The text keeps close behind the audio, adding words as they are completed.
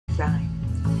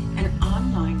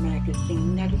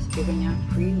that is given out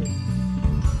freely.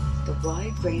 The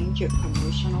wide range of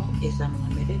promotional is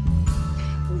unlimited.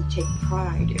 We take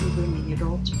pride in bringing it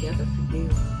all together for you.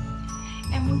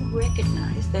 And we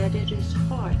recognize that it is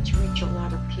hard to reach a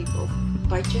lot of people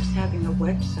by just having a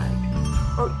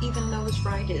website, or even those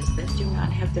writers that do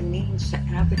not have the means to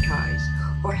advertise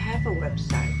or have a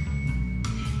website.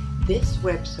 This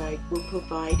website will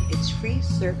provide its free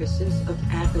services of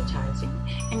advertising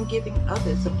and giving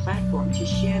others a platform to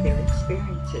share their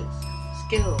experiences,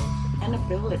 skills, and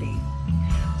ability.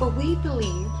 For we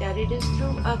believe that it is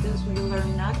through others we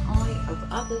learn not only of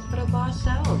others but of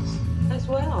ourselves as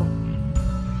well.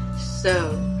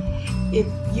 So, if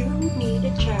you need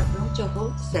a chat room to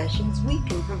hold sessions, we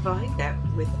can provide that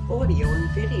with audio and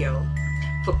video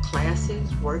for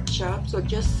classes, workshops, or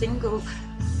just single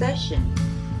sessions.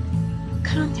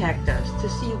 Contact us to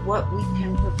see what we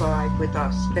can provide with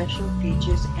our special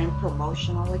features and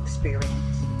promotional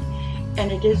experience.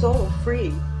 And it is all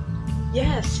free.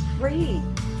 Yes, free.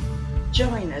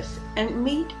 Join us and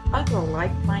meet other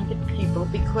like-minded people,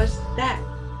 because that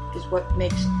is what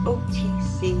makes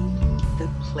OTC the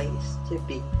place to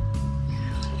be.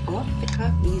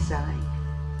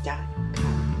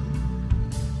 OffTheCuffDesign.com.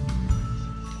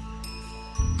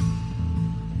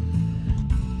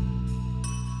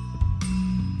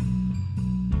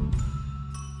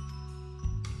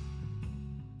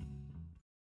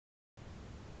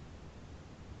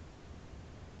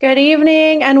 Good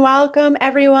evening and welcome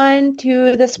everyone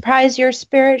to the Surprise Your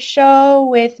Spirit show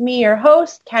with me, your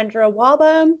host, Kendra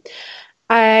Walbaum.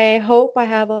 I hope I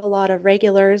have a lot of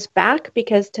regulars back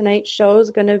because tonight's show is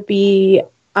going to be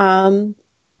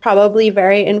probably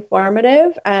very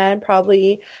informative and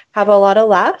probably have a lot of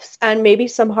laughs and maybe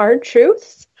some hard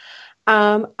truths.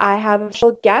 I have a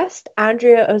special guest,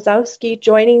 Andrea Osowsky,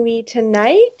 joining me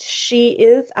tonight. She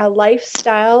is a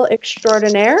lifestyle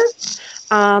extraordinaire.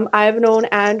 I've known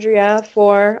Andrea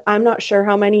for, I'm not sure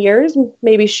how many years.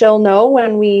 Maybe she'll know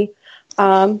when we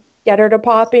get her to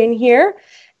pop in here.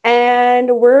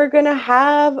 And we're going to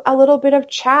have a little bit of a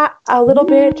chat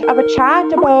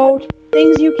about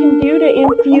things you can do to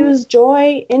infuse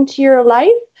joy into your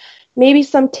life. Maybe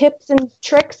some tips and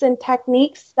tricks and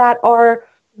techniques that are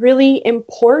really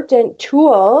important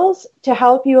tools to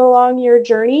help you along your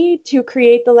journey to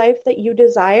create the life that you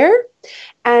desire.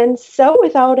 And so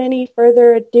without any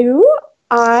further ado,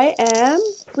 I am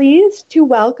pleased to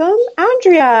welcome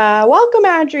Andrea. Welcome,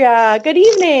 Andrea. Good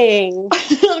evening.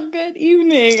 Good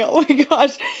evening. Oh my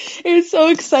gosh. It's so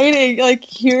exciting, like,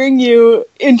 hearing you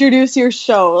introduce your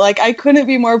show. Like, I couldn't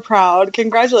be more proud.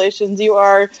 Congratulations. You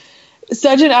are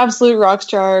such an absolute rock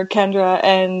star, Kendra,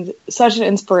 and such an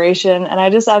inspiration. And I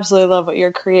just absolutely love what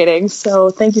you're creating. So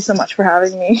thank you so much for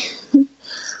having me.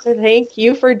 Thank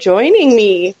you for joining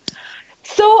me.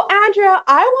 So, Andrea,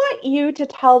 I want you to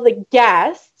tell the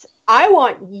guests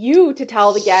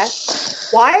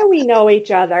why we know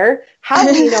each other, how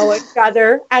we know each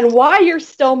other, and why you're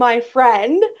still my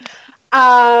friend,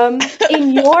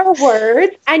 in your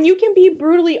words. And you can be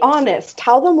brutally honest.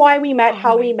 Tell them why we met,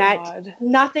 how we met.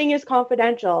 Nothing is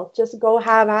confidential. Just go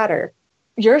have at her.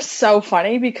 You're so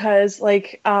funny because,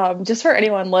 like, just for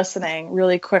anyone listening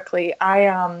really quickly,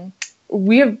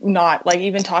 we have not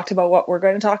even talked about what we're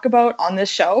going to talk about on this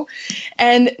show.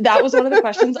 And that was one of the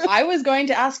questions I was going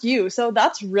to ask you. So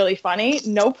that's really funny.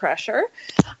 No pressure.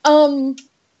 But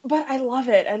I love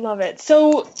it. I love it.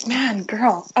 So, man,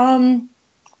 girl.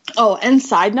 Oh, and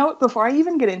side note, before I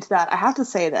even get into that, I have to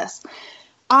say this.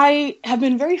 I have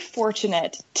been very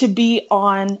fortunate to be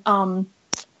on,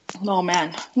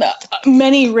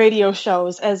 many radio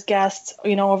shows as guests,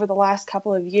 over the last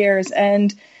couple of years.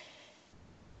 And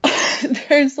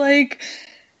there's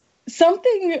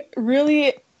something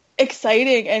really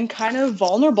exciting and kind of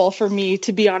vulnerable for me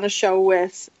to be on a show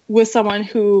with someone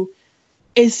who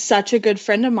is such a good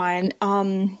friend of mine.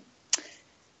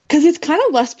 Because it's kind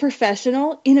of less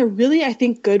professional in a really, I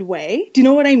think, good way. Do you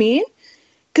know what I mean?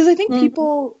 Because I think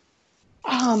people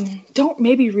don't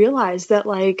maybe realize that,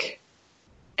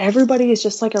 everybody is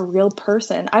just a real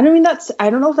person. I don't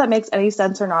know if that makes any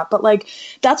sense or not, but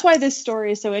that's why this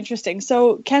story is so interesting.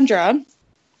 So Kendra,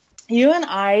 you and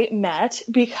I met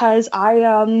because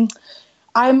I'm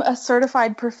a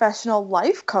certified professional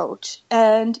life coach,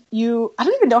 and I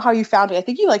don't even know how you found me. I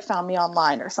think you found me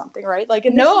online or something, right?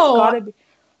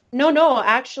 No,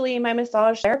 actually my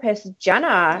massage therapist,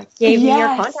 Jenna, gave me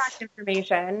your contact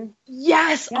information.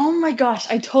 Yes. Yeah. Oh my gosh.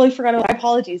 I totally forgot about my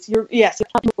apologies. We're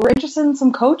interested in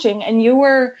some coaching, and you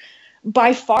were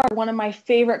by far one of my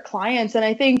favorite clients. And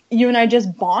I think you and I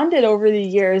just bonded over the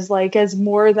years, as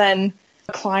more than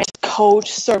a client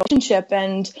coach sort of relationship.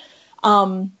 And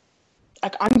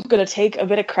like, I'm going to take a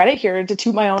bit of credit here to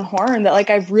toot my own horn that like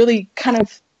I've really kind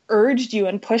of urged you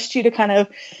and pushed you to kind of,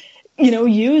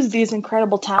 use these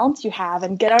incredible talents you have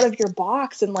and get out of your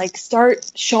box and like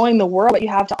start showing the world what you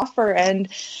have to offer. And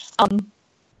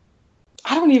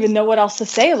I don't even know what else to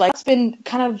say. Like, it's been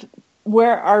kind of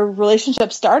where our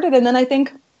relationship started. And then I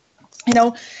think,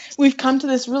 we've come to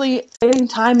this really exciting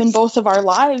time in both of our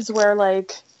lives where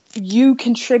like you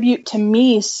contribute to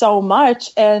me so much.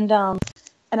 And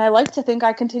I like to think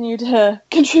I continue to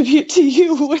contribute to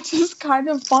you, which is kind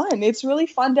of fun. It's really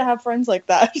fun to have friends like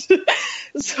that.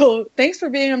 So thanks for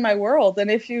being in my world.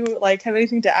 And if you like have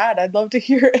anything to add, I'd love to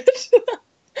hear it.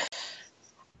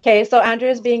 Okay, so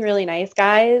Andrea's being really nice,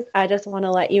 guys. I just want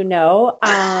to let you know.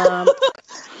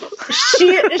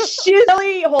 She's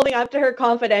really holding up to her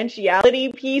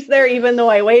confidentiality piece there, even though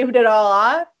I waved it all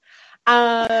off.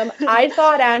 I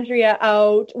sought Andrea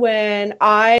out when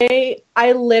I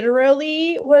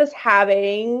literally was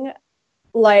having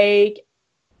like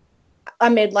a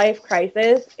midlife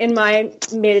crisis in my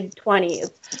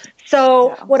mid-20s.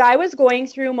 So what I was going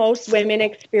through, most women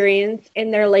experience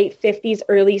in their late 50s,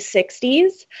 early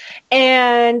 60s.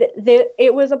 And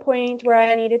it was a point where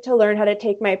I needed to learn how to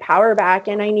take my power back,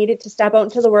 and I needed to step out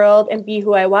into the world and be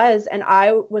who I was. And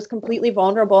I was completely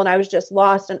vulnerable, and I was just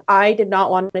lost. And I did not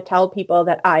want to tell people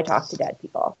that I talked to dead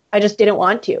people. I just didn't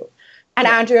want to. And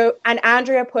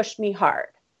Andrea pushed me hard.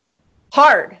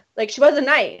 Like, she wasn't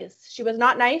nice. She was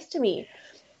not nice to me.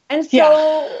 And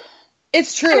so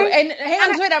it's true. And hang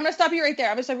on, wait, I'm going to stop you right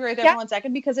there. For 1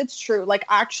 second, because it's true. Like,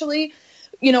 actually,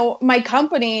 my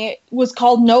company was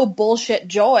called No Bullshit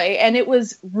Joy. And it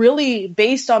was really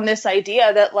based on this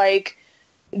idea that like,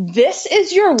 this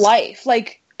is your life.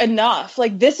 Like, enough.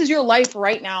 Like, this is your life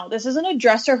right now. This isn't a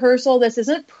dress rehearsal. This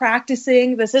isn't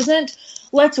practicing. This isn't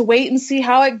let's wait and see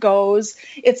how it goes.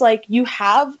 It's like, you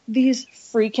have these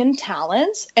freaking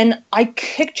talents, and I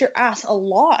kicked your ass a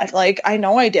lot. Like, I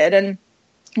know I did. And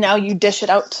now you dish it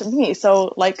out to me.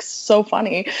 So like, so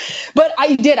funny, but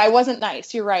I wasn't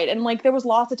nice. You're right. And like, there was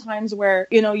lots of times where,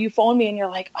 you phone me and you're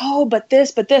like, oh, but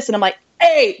this. And I'm like,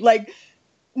 hey, like,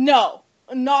 no,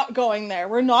 I'm not going there.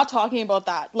 We're not talking about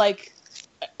that. Like,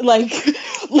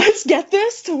 let's get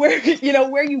this to where,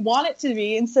 where you want it to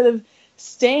be instead of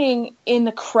staying in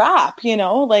the crap,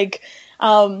 like,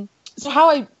 so how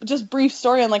I just brief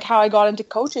story on like how I got into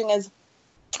coaching is,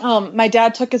 my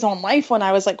dad took his own life when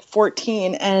I was like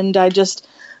 14, and I just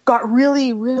got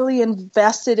really, really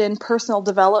invested in personal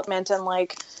development and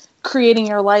like creating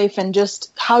your life and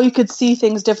just how you could see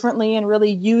things differently and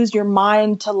really use your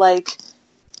mind to like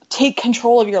take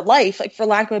control of your life, like, for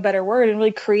lack of a better word, and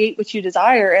really create what you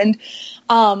desire. And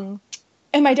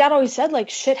my dad always said, like,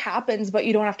 shit happens, but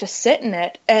you don't have to sit in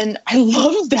it. And I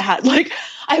loved that. Like,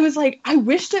 I was like, I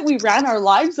wish that we ran our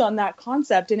lives on that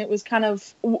concept. And it was kind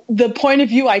of the point of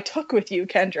view I took with you,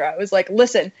 Kendra. I was like,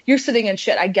 listen, you're sitting in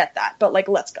shit. I get that. But like,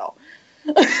 let's go.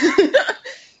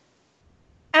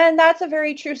 And that's a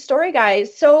very true story,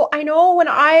 guys. So I know when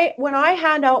I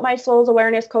hand out my Souls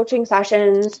Awareness coaching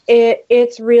sessions,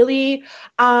 it's really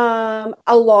a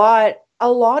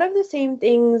lot of the same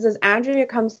things as Andrea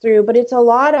comes through, but it's a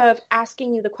lot of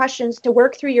asking you the questions to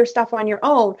work through your stuff on your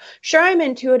own. Sure, I'm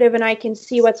intuitive and I can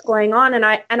see what's going on and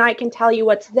I can tell you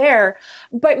what's there,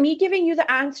 but me giving you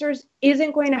the answers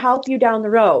isn't going to help you down the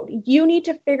road. You need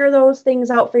to figure those things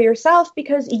out for yourself,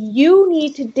 because you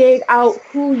need to dig out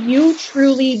who you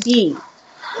truly be.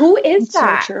 Who is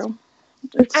that? So true.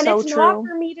 It's not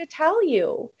for me to tell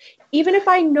you. Even if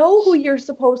I know who you're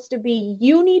supposed to be,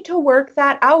 you need to work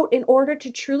that out in order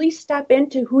to truly step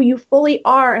into who you fully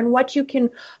are and what you can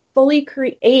fully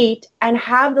create and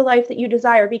have the life that you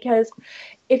desire. Because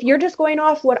if you're just going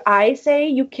off what I say,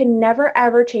 you can never,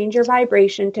 ever change your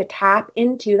vibration to tap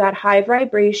into that high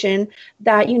vibration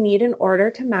that you need in order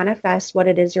to manifest what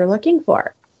it is you're looking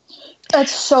for.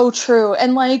 That's so true.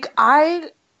 And like,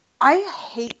 I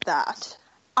hate that.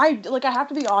 I have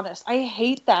to be honest. I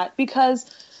hate that, because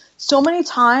so many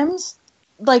times,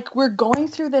 like, we're going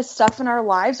through this stuff in our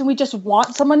lives and we just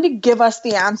want someone to give us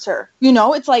the answer.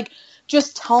 It's like,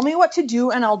 just tell me what to do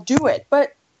and I'll do it.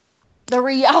 But the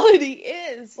reality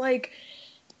is, like,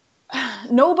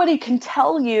 nobody can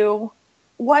tell you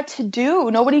what to do.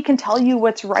 Nobody can tell you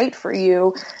what's right for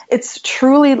you. It's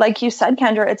truly, like you said,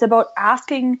 Kendra, it's about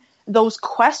asking those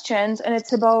questions, and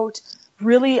it's about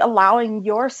really allowing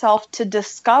yourself to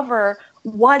discover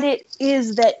what it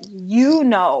is that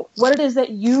what it is that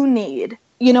you need.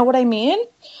 You know what I mean?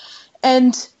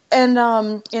 And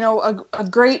a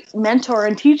great mentor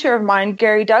and teacher of mine,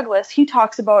 Gary Douglas, he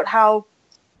talks about how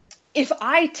if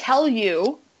I tell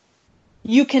you,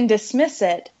 you can dismiss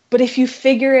it, But if you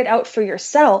figure it out for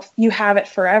yourself, you have it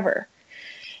forever.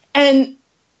 And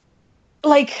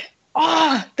like,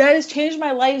 that has changed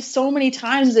my life so many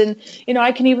times. And, you know,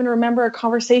 I can even remember a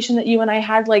conversation that you and I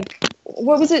had, like,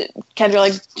 what was it, Kendra,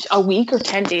 like a week or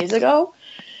 10 days ago?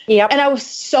 Yep. And I was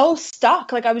so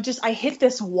stuck. Like I hit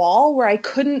this wall where I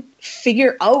couldn't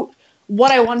figure out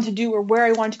what I wanted to do or where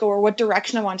I wanted to go or what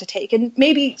direction I wanted to take. And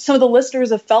maybe some of the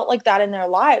listeners have felt like that in their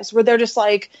lives, where they're just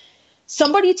like,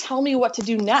 somebody tell me what to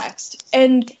do next.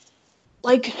 And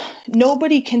like,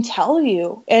 nobody can tell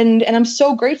you. And I'm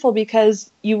so grateful because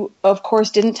you, of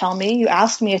course, didn't tell me. You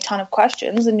asked me a ton of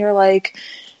questions and you're like,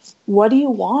 what do you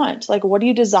want? Like, what do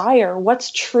you desire?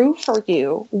 What's true for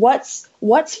you?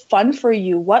 What's fun for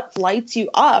you? What lights you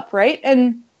up? Right.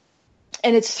 And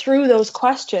it's through those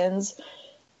questions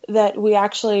that we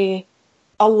actually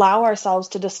allow ourselves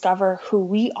to discover who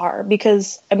we are.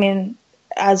 Because, I mean,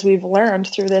 as we've learned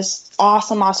through this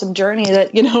awesome journey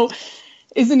that, you know,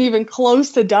 isn't even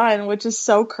close to done, which is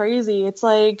so crazy. It's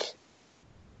like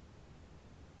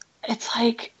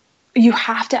you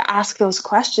have to ask those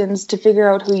questions to figure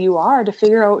out who you are, to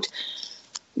figure out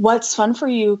what's fun for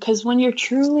you. Because when you're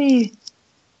truly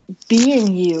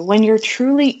being you, when you're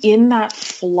truly in that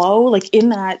flow, like in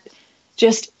that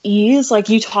just ease, like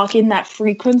you talk in that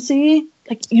frequency,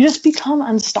 like you just become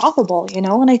unstoppable, you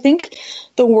know? And I think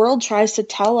the world tries to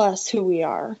tell us who we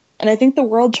are. And I think the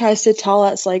world tries to tell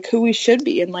us like who we should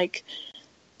be and like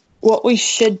what we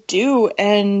should do.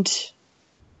 And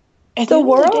at the end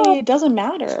of the day, it doesn't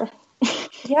matter.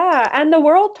 Yeah. And the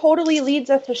world totally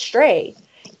leads us astray.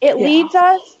 It leads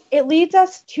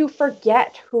us to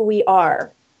forget who we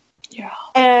are. Yeah.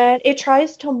 And it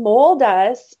tries to mold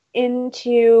us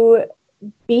into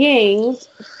beings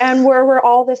and where we're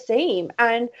all the same.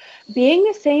 And being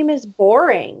the same is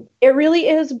boring. It really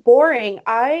is boring.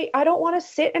 I don't want to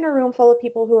sit in a room full of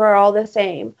people who are all the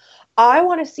same. I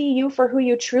want to see you for who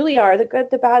you truly are, the good,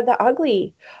 the bad, the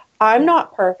ugly. I'm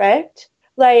not perfect.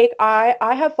 Like I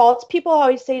have faults. People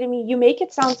always say to me, you make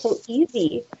it sound so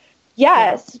easy.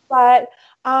 Yes, but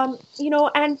you know,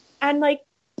 and like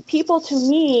people to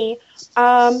me,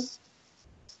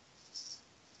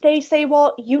 they say,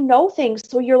 well, you know things,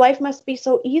 so your life must be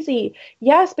so easy.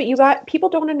 Yes, but people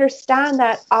don't understand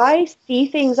that I see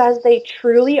things as they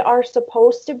truly are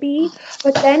supposed to be.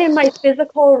 But then in my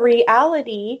physical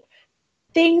reality,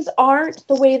 things aren't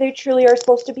the way they truly are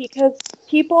supposed to be because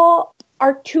people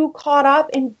are too caught up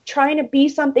in trying to be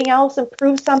something else and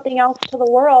prove something else to the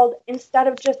world instead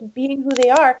of just being who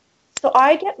they are. So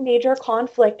I get major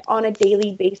conflict on a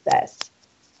daily basis.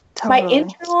 Totally. My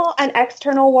internal and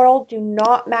external world do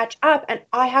not match up, and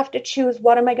I have to choose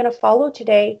what am I going to follow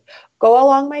today, go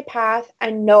along my path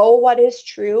and know what is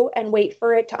true and wait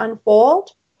for it to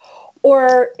unfold,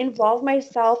 or involve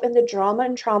myself in the drama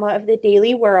and trauma of the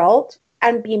daily world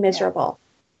and be miserable.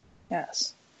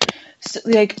 Yes. So,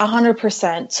 like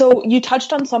 100%. So you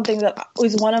touched on something that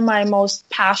was one of my most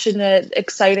passionate,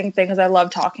 exciting things I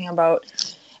love talking about,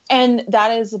 and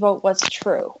that is about what's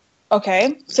true.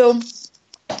 Okay, so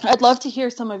I'd love to hear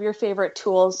some of your favorite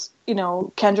tools, you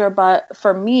know, Kendra, but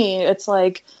for me, it's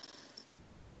like,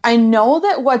 I know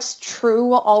that what's true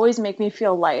will always make me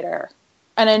feel lighter.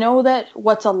 And I know that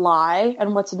what's a lie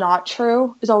and what's not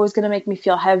true is always going to make me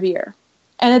feel heavier.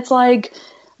 And it's like,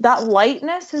 that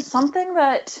lightness is something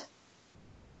that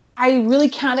I really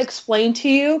can't explain to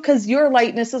you because your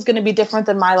lightness is going to be different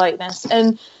than my lightness.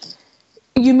 And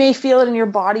you may feel it in your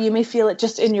body. You may feel it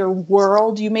just in your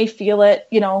world. You may feel it,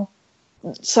 you know,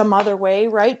 some other way,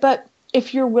 right? But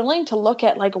if you're willing to look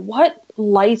at like what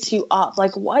lights you up,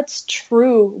 like what's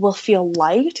true will feel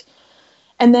light,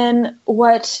 and then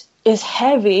what is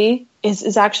heavy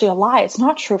is actually a lie. It's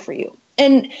not true for you.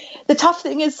 And the tough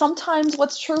thing is sometimes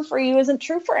what's true for you isn't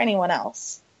true for anyone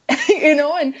else. You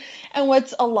know, and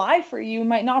what's a lie for you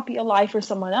might not be a lie for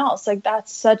someone else. Like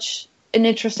that's such an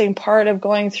interesting part of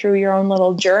going through your own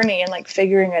little journey and like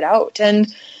figuring it out.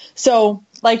 And so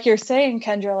like you're saying,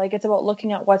 Kendra, like it's about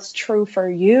looking at what's true for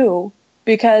you,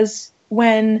 because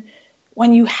when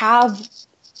you have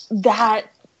that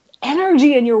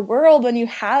energy in your world, when you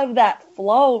have that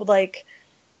flow, like,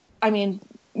 I mean,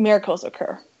 miracles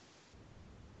occur.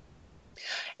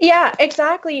 Yeah,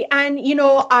 exactly. And, you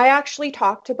know, I actually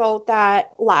talked about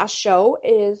that last show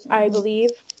I believe,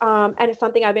 and it's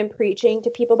something I've been preaching to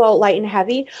people about, light and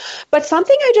heavy. But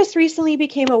something I just recently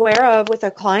became aware of with a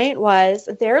client was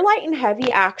their light and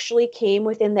heavy actually came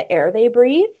within the air they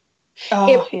breathe.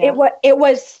 It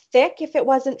was thick if it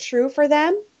wasn't true for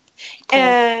them. Cool.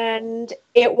 And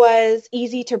it was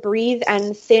easy to breathe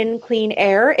and thin, clean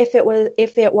air if it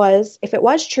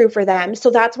was true for them. So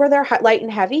that's where their light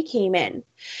and heavy came in.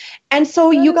 And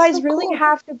so you guys really cool.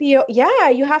 have to be,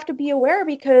 you have to be aware,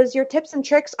 because your tips and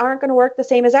tricks aren't going to work the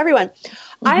same as everyone.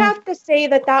 Mm-hmm. I have to say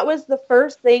that was the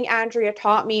first thing Andrea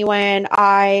taught me when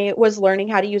I was learning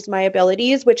how to use my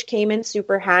abilities, which came in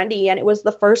super handy. And it was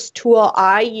the first tool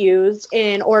I used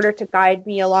in order to guide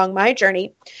me along my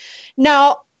journey.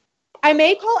 Now, I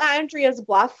may call Andrea's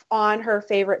bluff on her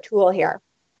favorite tool here.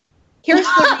 Here's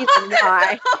the reason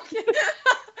why.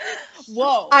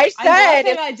 Whoa. I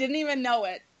I didn't even know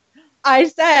it. I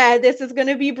said this is going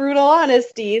to be brutal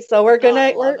honesty, so we're going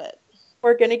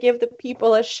to give the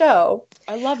people a show.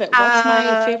 I love it. What's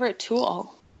my favorite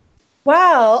tool?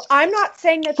 Well, I'm not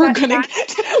saying that we're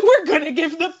going to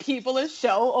give the people a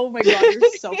show. Oh my God,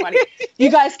 you're so funny. You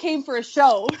guys came for a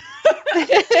show.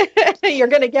 You're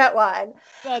going to get one.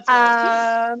 That's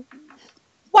right.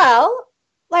 Well,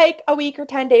 like a week or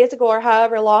 10 days ago, or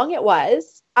however long it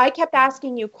was, I kept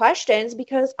asking you questions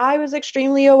because I was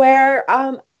extremely aware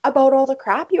about all the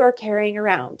crap you are carrying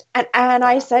around. And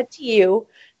I said to you,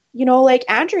 like,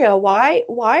 Andrea, why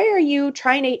are you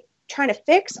trying to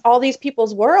fix all these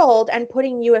people's world and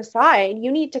putting you aside?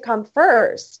 You need to come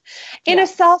first in a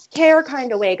self-care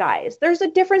kind of way, guys. There's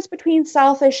a difference between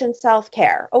selfish and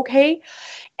self-care. Okay.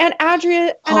 And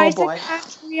Andrea, I said,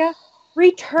 Andrea,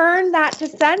 return that to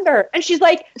sender. And she's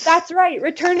like, that's right.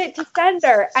 Return it to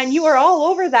sender. And you were all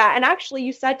over that. And actually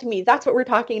you said to me, that's what we're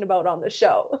talking about on the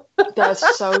show.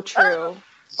 That's so true.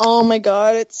 Oh my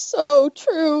God. It's so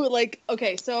true. Like,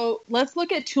 okay, so let's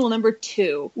look at tool number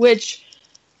 2, which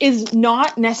is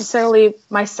not necessarily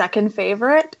my second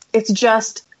favorite. It's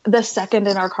just the second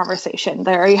in our conversation.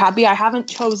 There, are you happy? I haven't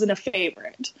chosen a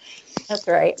favorite. That's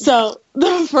right. So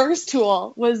the first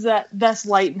tool was that's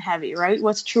light and heavy, right?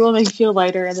 What's true will make you feel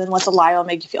lighter, and then what's a lie will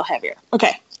make you feel heavier.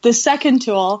 Okay. The second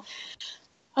tool,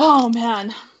 oh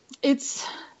man, it's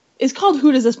called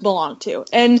Who Does This Belong To?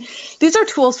 And these are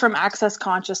tools from Access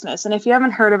Consciousness. And if you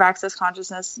haven't heard of Access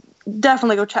Consciousness,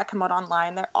 definitely go check them out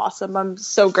online. They're awesome. I'm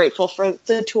so grateful for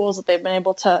the tools that they've been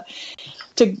able to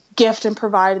gift and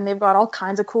provide. And they've got all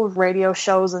kinds of cool radio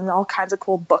shows and all kinds of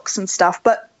cool books and stuff.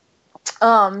 But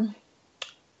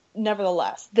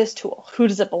nevertheless, this tool, who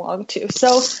does it belong to?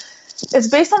 So it's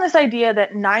based on this idea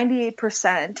that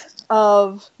 98%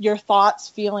 of your thoughts,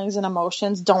 feelings, and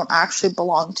emotions don't actually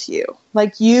belong to you.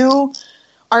 Like, you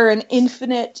are an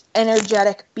infinite,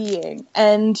 energetic being,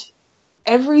 and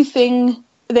everything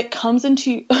that comes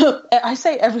into I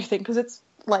say everything because it's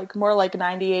like more like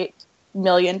 98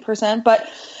 million%, but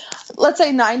let's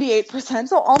say 98%,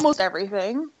 so almost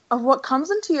everything of what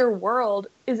comes into your world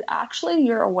is actually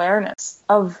your awareness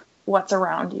of what's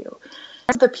around you,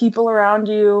 the people around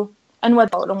you, and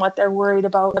what they're worried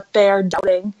about, what they're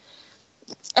doubting,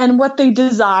 and what they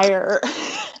desire,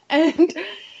 and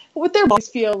what their bodies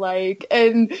feel like,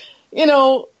 and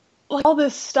like all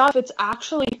this stuff. It's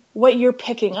actually what you're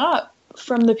picking up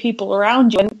from the people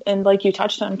around you, and like you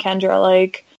touched on, Kendra,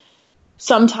 like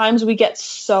sometimes we get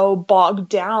so bogged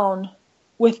down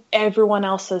with everyone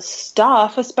else's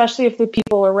stuff, especially if the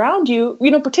people around you,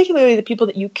 particularly the people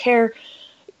that you care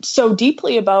so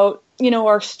deeply about,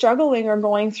 are struggling or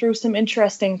going through some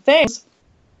interesting things.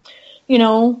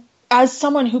 As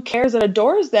someone who cares and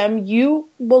adores them, you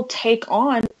will take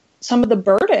on some of the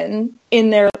burden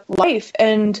in their life.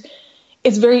 And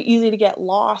it's very easy to get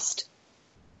lost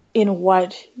in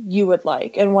what you would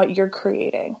like and what you're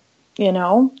creating,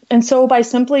 And so by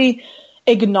simply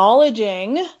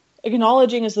acknowledging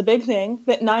is the big thing,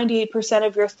 that 98%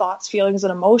 of your thoughts, feelings,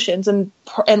 and emotions and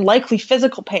likely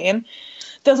physical pain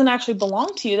doesn't actually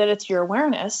belong to you, that it's your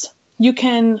awareness. You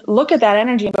can look at that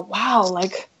energy and go, wow,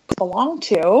 like, belong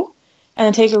to, and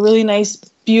then take a really nice,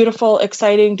 beautiful,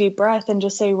 exciting, deep breath and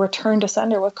just say, return to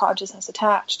sender with consciousness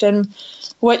attached. And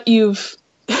what you've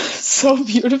so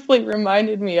beautifully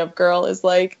reminded me of, girl, is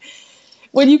like,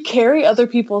 when you carry other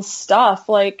people's stuff,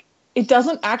 like, it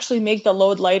doesn't actually make the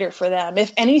load lighter for them.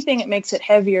 If anything, it makes it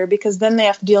heavier, because then they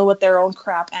have to deal with their own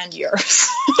crap and yours.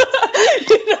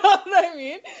 You know what I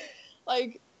mean?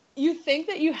 Like, you think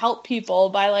that you help people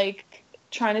by like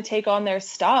trying to take on their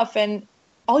stuff, and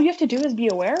all you have to do is be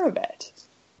aware of it.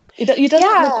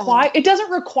 It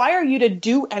doesn't require you to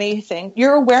do anything.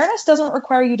 Your awareness doesn't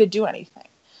require you to do anything.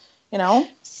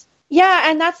 Yeah,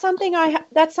 and that's something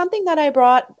that I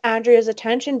brought Andrea's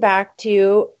attention back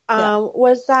to,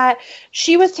 was that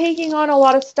she was taking on a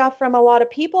lot of stuff from a lot of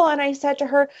people, and I said to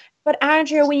her, but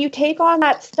Andrea, when you take on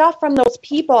that stuff from those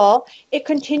people, it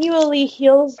continually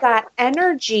heals that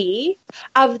energy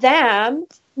of them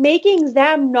making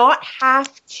them not have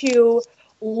to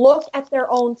look at their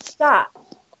own stuff.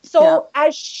 So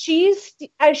as she's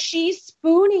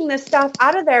spooning the stuff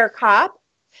out of their cup,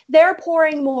 they're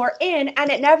pouring more in, and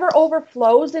it never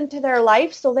overflows into their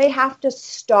life. So they have to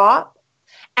stop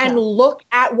and look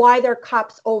at why their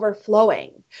cup's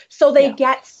overflowing. So they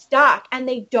get stuck, and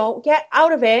they don't get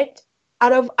out of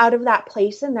that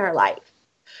place in their life.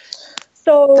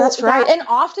 So that's right. And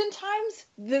oftentimes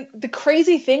the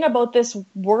crazy thing about this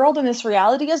world and this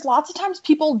reality is lots of times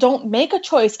people don't make a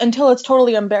choice until it's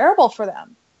totally unbearable for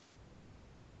them.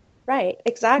 Right,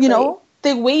 exactly. You know,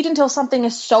 they wait until something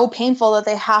is so painful that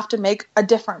they have to make a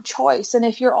different choice. And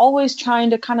if you're always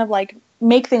trying to kind of like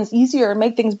make things easier and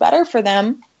make things better for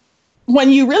them,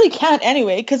 when you really can't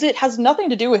anyway, because it has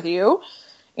nothing to do with you,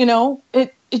 you know,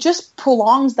 it just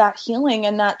prolongs that healing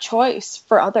and that choice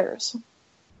for others.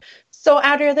 So,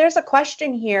 Andrea, there's a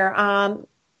question here.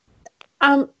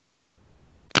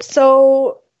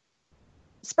 So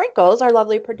Sprinkles, our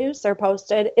lovely producer,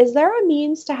 posted, is there a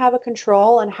means to have a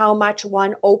control on how much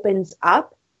one opens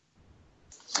up?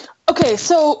 Okay,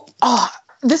 so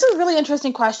this is a really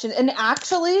interesting question. And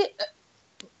actually,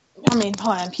 I mean,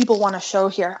 hold on, people want a show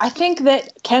here. I think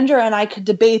that Kendra and I could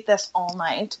debate this all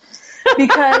night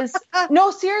because, no,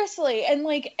 seriously.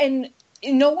 And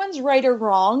no one's right or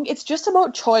wrong. It's just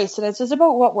about choice, and it's just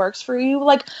about what works for you.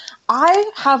 Like,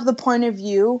 I have the point of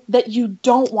view that you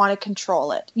don't want to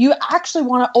control it. You actually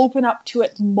want to open up to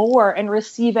it more and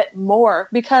receive it more,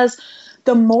 because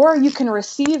the more you can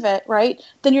receive it, right,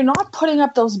 then you're not putting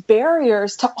up those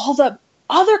barriers to all the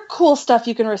other cool stuff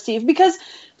you can receive. Because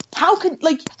how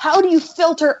do you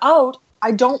filter out,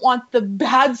 I don't want the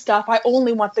bad stuff, I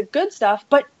only want the good stuff?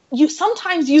 But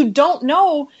sometimes you don't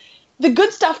know the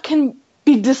good stuff can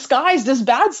be disguised as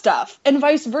bad stuff, and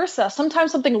vice versa.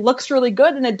 Sometimes something looks really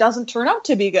good and it doesn't turn out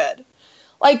to be good.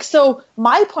 Like, so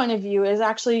my point of view is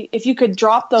actually, if you could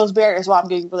drop those barriers, well, I'm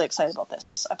getting really excited about this,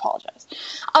 I apologize.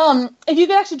 If you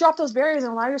could actually drop those barriers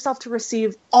and allow yourself to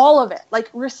receive all of it, like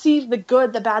receive the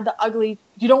good, the bad, the ugly,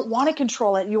 you don't want to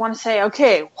control it. You want to say,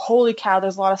 okay, holy cow,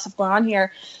 there's a lot of stuff going on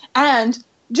here. And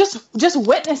just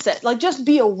witness it. Like, just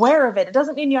be aware of it. It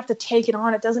doesn't mean you have to take it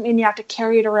on. It doesn't mean you have to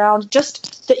carry it around.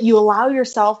 Just that you allow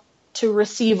yourself to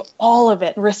receive all of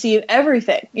it, receive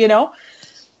everything, you know?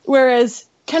 Whereas,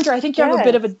 Kendra, I think you have a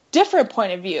bit of a different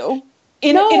point of view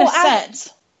in a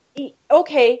sense.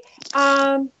 Okay.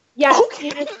 Yes.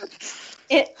 Okay.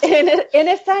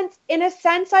 In a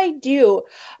sense, I do.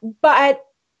 But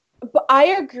I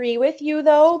agree with you,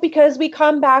 though, because we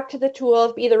come back to the tool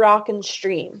of be the rock and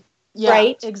stream. Yeah,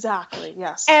 right? Exactly.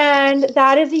 Yes. And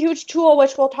that is a huge tool,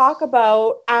 which we'll talk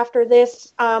about after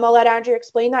this. I'll let Andrea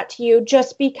explain that to you,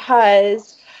 just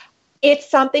because it's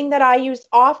something that I use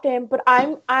often, but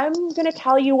I'm going to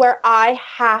tell you where I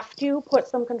have to put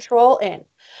some control in.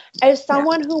 As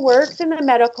someone who works in the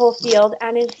medical field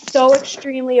and is so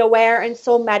extremely aware and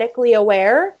so medically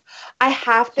aware, I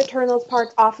have to turn those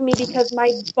parts off of me because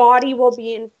my body will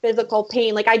be in physical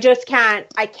pain. Like, I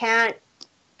can't.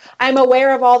 I'm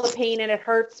aware of all the pain and it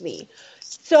hurts me.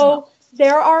 So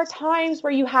there are times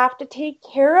where you have to take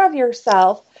care of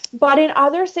yourself, but in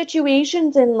other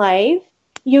situations in life,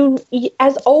 you,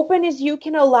 as open as you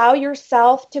can allow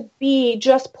yourself to be,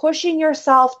 just pushing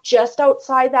yourself just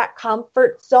outside that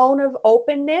comfort zone of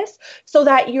openness so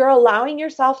that you're allowing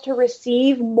yourself to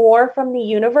receive more from the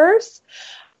universe.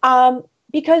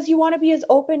 Because you want to be as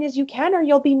open as you can, or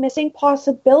you'll be missing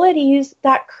possibilities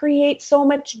that create so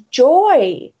much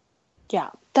joy.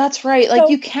 Yeah, that's right. Like,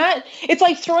 you can't, it's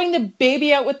like throwing the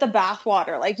baby out with the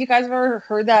bathwater. Like, you guys have ever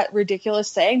heard that ridiculous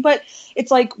saying? But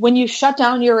it's like when you shut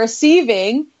down your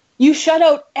receiving, you shut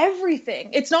out everything.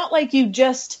 It's not like you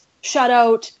just shut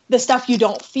out the stuff you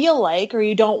don't feel like or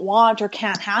you don't want or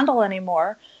can't handle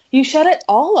anymore. You shut it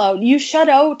all out. You shut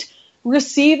out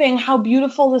receiving how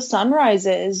beautiful the sunrise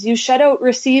is. You shut out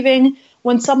receiving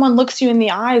when someone looks you in the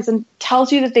eyes and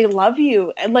tells you that they love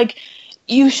you. And like,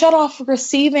 you shut off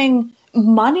receiving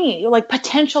money, like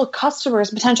potential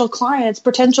customers, potential clients,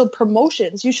 potential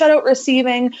promotions. You shut out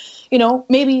receiving, you know,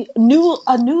 maybe a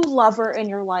new lover in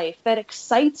your life that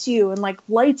excites you and like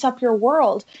lights up your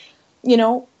world. You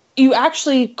know, you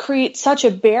actually create such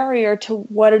a barrier to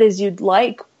what it is you'd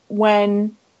like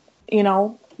when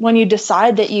you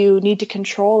decide that you need to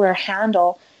control or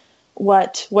handle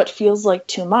what feels like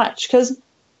too much. Because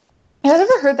I've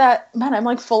never heard that. Man, I'm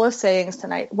like full of sayings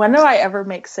tonight. When do I ever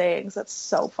make sayings? That's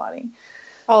so funny.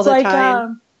 All the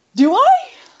time. Do I?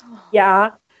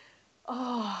 Yeah.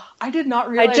 Oh, I did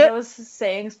not realize I was a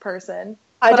sayings person.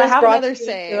 I have brought another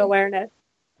saying. To awareness.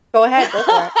 Go ahead. Go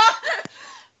for it.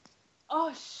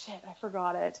 Oh shit, I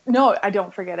forgot it. No, I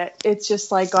don't forget it. It's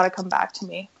just like gotta come back to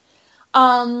me.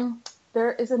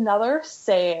 There is another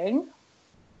saying.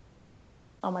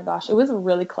 Oh my gosh, it was a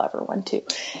really clever one too.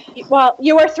 Well,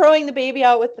 you are throwing the baby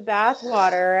out with the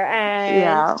bathwater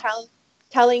and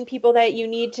telling people that you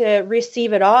need to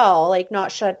receive it all, like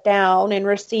not shut down and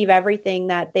receive everything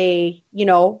that they,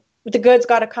 the good's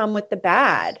got to come with the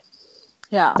bad.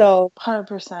 Yeah. So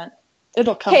 100%.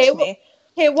 It'll come to me.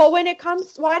 Okay, well, when it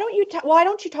comes, why don't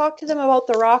you talk to them about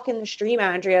the rock in the stream,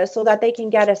 Andrea, so that they can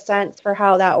get a sense for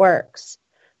how that works?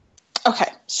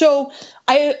 Okay, so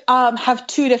I have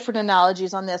two different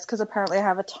analogies on this because apparently I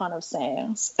have a ton of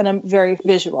sayings and I'm very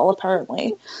visual,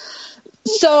 apparently.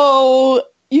 So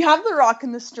you have the rock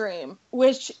in the stream,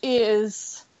 which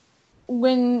is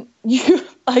when you,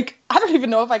 like, I don't even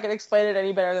know if I can explain it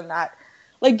any better than that.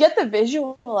 Like, get the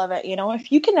visual of it,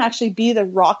 if you can actually be the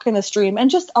rock in the stream and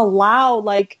just allow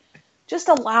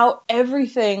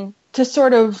everything to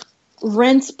sort of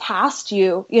rinse past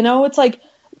you, it's like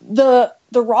the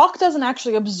rock doesn't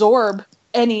actually absorb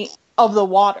any of the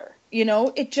water,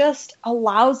 it just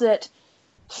allows it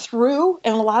through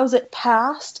and allows it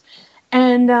past.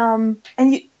 And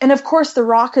of course the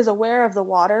rock is aware of the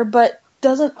water, but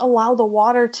doesn't allow the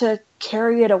water to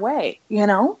carry it away,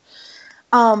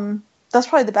 That's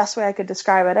probably the best way I could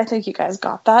describe it. I think you guys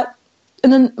got that.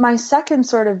 And then my second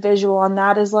sort of visual on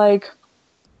that is like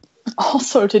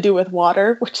also to do with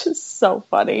water, which is so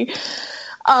funny.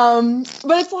 But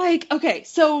it's like, okay,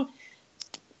 so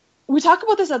we talk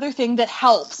about this other thing that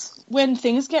helps when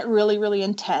things get really, really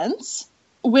intense,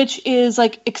 which is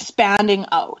like expanding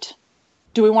out.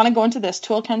 Do we want to go into this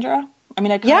tool, Kendra? I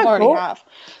mean, I kind of already have.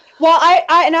 Well,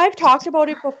 I've talked about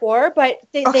it before, but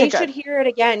they should hear it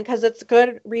again because it's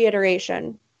good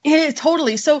reiteration. Yeah,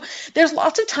 totally. So there's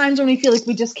lots of times when we feel like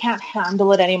we just can't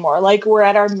handle it anymore. Like we're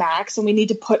at our max and we need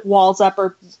to put walls up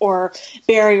or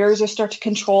barriers or start to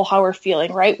control how we're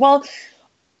feeling, right? Well,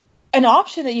 an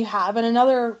option that you have, and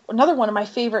another one of my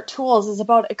favorite tools is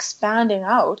about expanding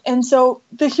out. And so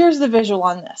here's the visual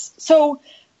on this. So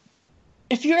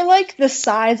if you're like the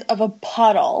size of a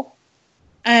puddle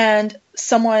and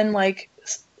someone like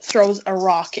throws a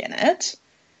rock in it,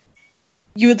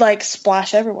 you would like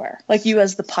splash everywhere, like you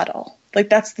as the puddle. Like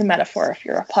that's the metaphor if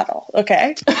you're a puddle,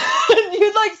 okay?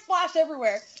 You'd like splash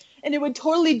everywhere and it would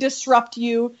totally disrupt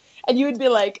you and you would be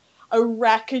like a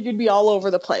wreck and you'd be all over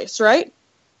the place, right?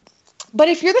 But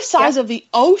if you're the size of the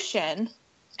ocean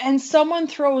and someone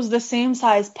throws the same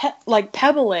size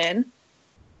pebble in,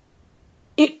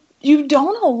 you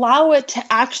don't allow it to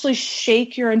actually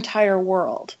shake your entire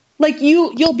world. Like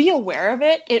you'll be aware of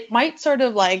it. It might sort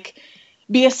of like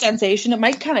be a sensation. It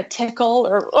might kind of tickle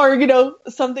or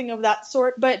something of that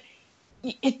sort, but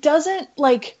it doesn't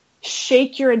like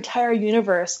shake your entire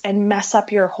universe and mess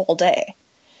up your whole day.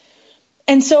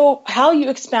 And so how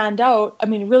you expand out, I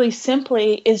mean, really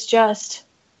simply is just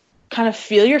kind of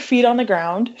feel your feet on the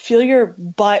ground, feel your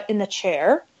butt in the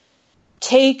chair,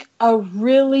 take a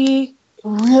really,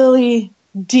 really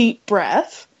deep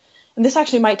breath. And this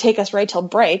actually might take us right till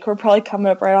break. We're probably coming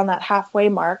up right on that halfway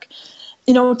mark.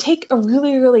 Take a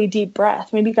really, really deep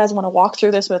breath. Maybe you guys want to walk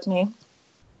through this with me.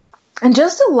 And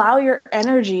just allow your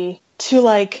energy to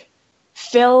like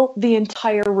fill the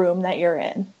entire room that you're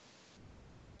in.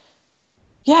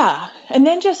 Yeah. And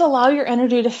then just allow your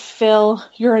energy to fill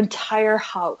your entire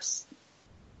house.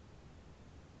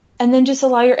 And then just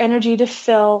allow your energy to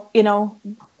fill,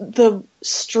 the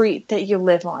street that you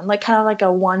live on, like kind of like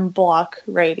a 1 block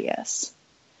radius.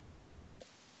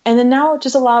 And then now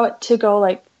just allow it to go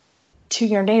like to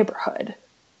your neighborhood.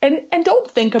 And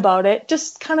don't think about it.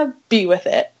 Just kind of be with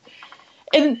it.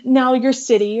 And now your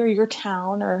city or your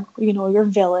town or, your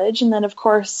village. And then, of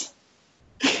course,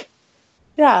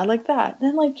 yeah, like that.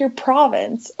 Then like your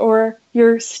province or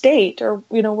your state or,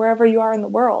 wherever you are in the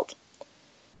world.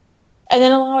 And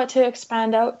then allow it to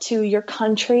expand out to your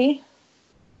country,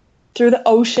 through the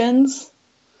oceans,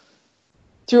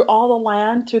 through all the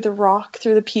land, through the rock,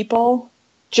 through the people,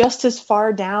 just as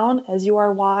far down as you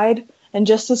are wide, and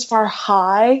just as far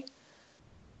high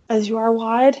as you are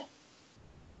wide.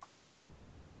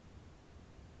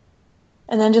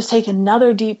 And then just take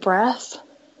another deep breath,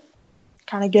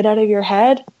 kind of get out of your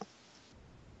head,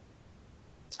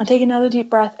 and take another deep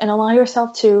breath and allow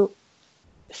yourself to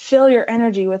fill your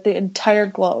energy with the entire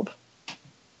globe.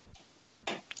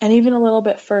 And even a little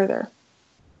bit further.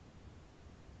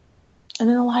 And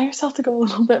then allow yourself to go a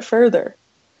little bit further.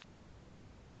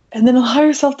 And then allow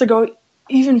yourself to go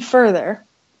even further.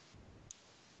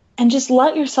 And just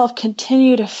let yourself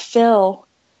continue to fill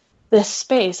this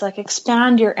space, like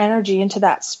expand your energy into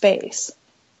that space.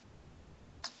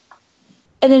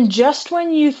 And then just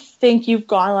when you think you've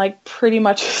gone like pretty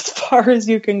much as far as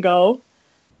you can go,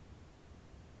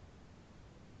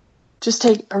 just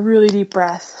take a really deep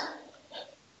breath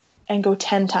and go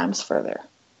 10 times further.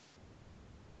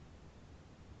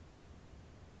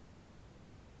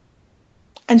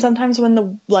 And sometimes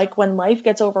when life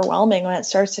gets overwhelming, when it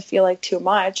starts to feel like too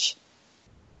much,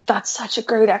 that's such a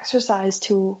great exercise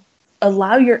to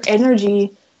allow your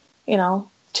energy,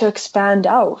 to expand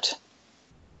out.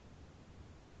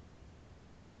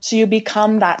 So you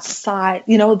become that size,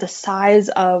 the size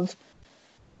of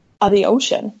the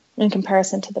ocean in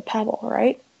comparison to the pebble,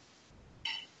 right?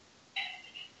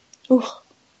 Ooh,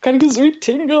 kind of gives me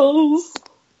tingles.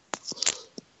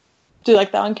 Do you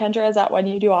like that one, Kendra? Is that one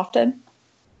you do often?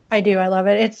 I do. I love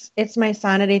it. It's my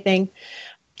sanity thing.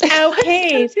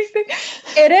 Okay.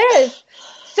 It is.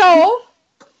 So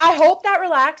I hope that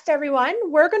relaxed everyone.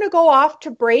 We're going to go off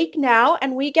to break now,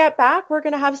 and we get back. We're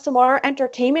going to have some more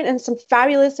entertainment and some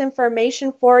fabulous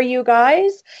information for you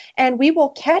guys, and we will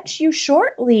catch you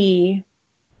shortly.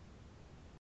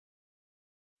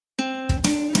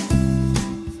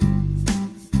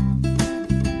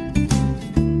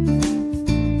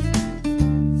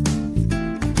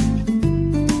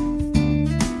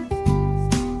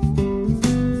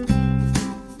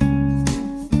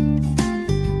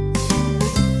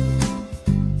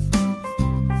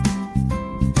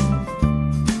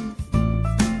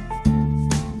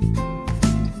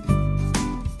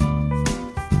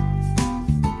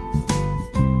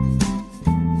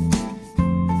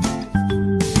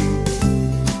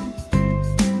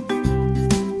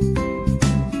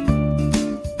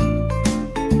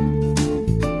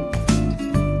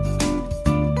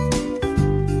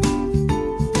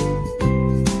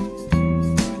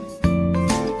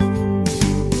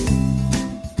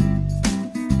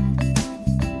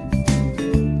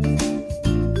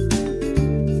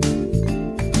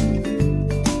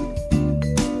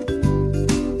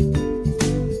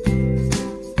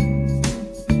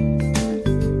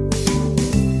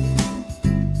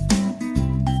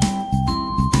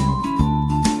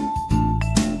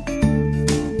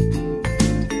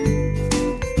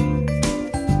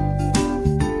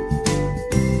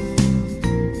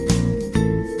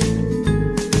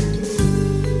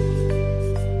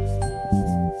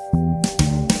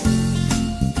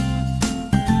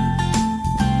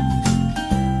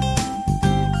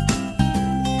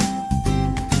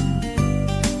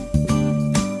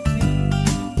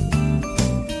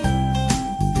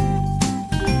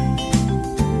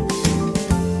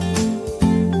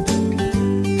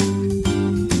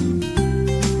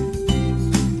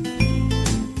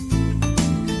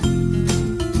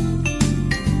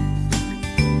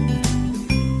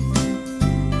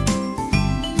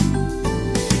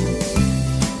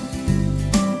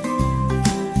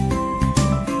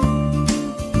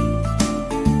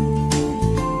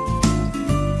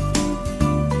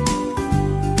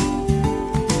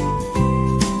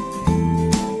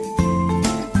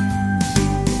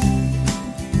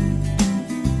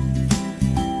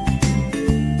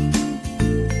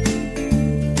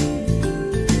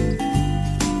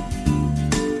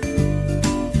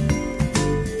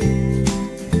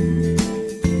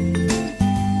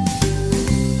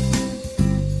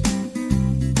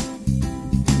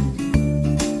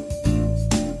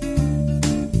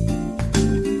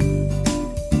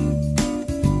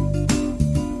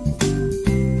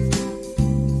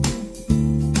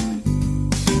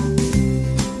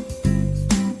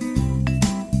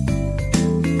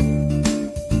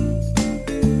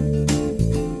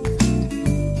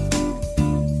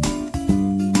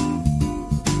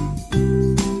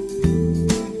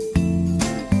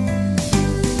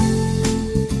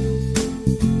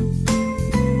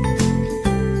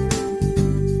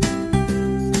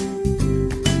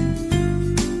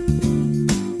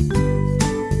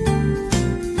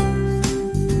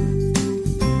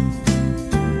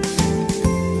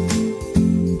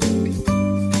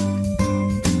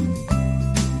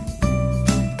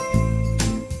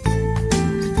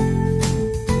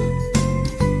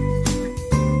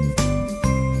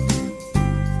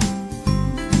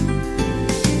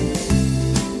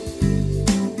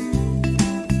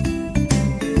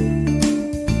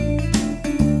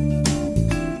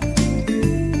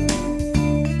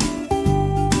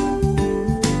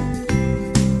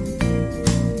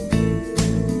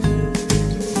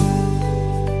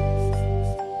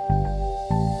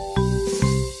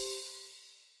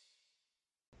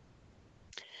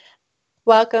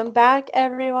 Welcome back,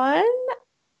 everyone.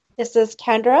 This is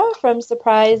Kendra from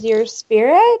Surprise Your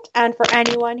Spirit. And for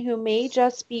anyone who may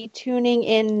just be tuning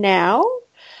in now,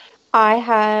 I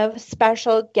have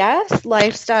special guest,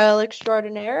 lifestyle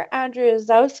extraordinaire, Andrea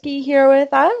Osowsky here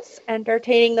with us,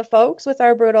 entertaining the folks with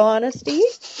our brutal honesty.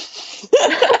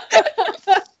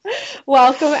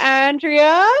 Welcome,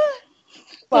 Andrea.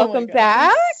 Welcome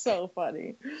back. So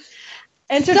funny.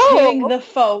 Entertaining the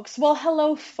folks. Well,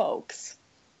 hello, folks.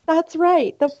 That's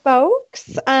right, the folks.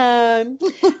 So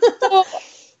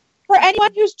for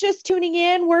anyone who's just tuning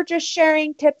in, we're just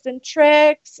sharing tips and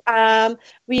tricks.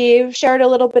 We've shared a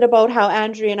little bit about how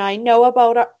Andrea and I know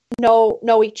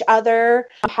each other,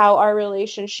 how our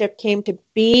relationship came to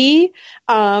be.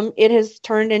 It has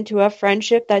turned into a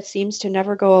friendship that seems to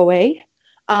never go away,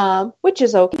 which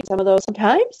is okay some of those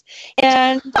sometimes.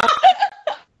 And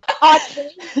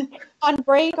on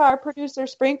break, our producer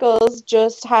Sprinkles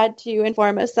just had to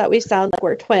inform us that we sound like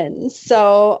we're twins.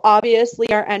 So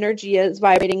obviously our energy is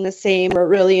vibrating the same. We're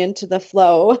really into the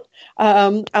flow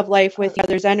of life with the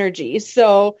other's energy.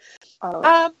 So,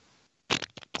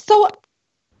 so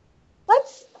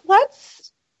let's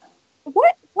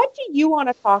what do you want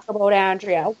to talk about,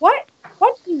 Andrea? What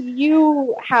do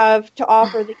you have to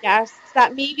offer the guests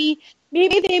that maybe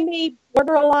they may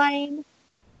borderline,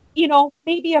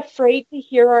 maybe afraid to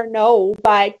hear or know,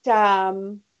 but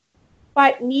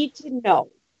need to know.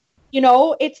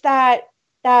 It's that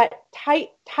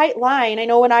tight line. I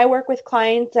know when I work with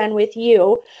clients and with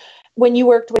you, when you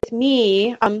worked with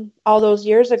me all those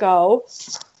years ago,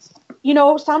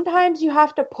 sometimes you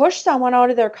have to push someone out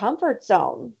of their comfort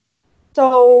zone.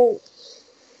 So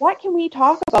what can we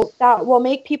talk about that will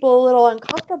make people a little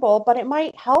uncomfortable, but it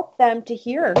might help them to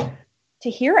hear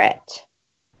it?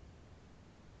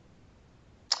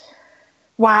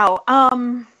 Wow.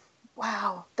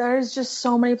 Wow. There's just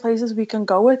so many places we can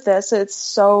go with this. It's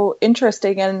so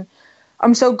interesting, and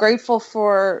I'm so grateful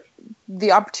for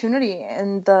the opportunity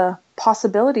and the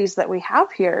possibilities that we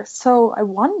have here. So I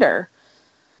wonder,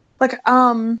 where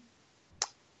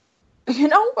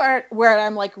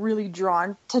I'm like really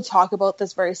drawn to talk about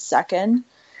this very second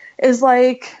is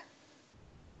like,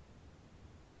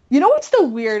 what's the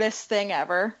weirdest thing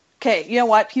ever? Okay, you know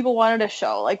what? People wanted a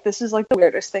show. Like, this is like the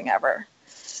weirdest thing ever.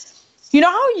 You know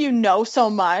how you know so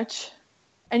much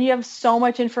and you have so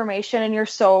much information and you're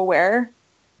so aware,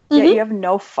 yet you have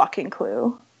no fucking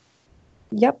clue?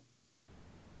 Yep.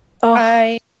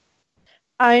 Oh.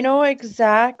 I know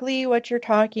exactly what you're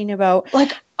talking about.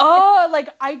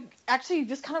 I actually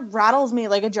just kind of rattles me.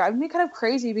 Like, it drives me kind of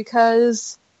crazy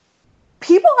because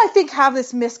people, I think, have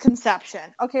this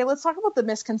misconception. Okay, let's talk about the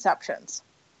misconceptions.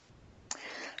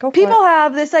 People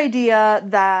have this idea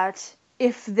that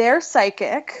if they're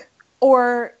psychic,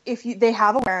 or if they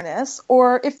have awareness,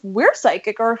 or if we're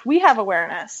psychic, or if we have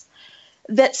awareness,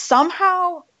 that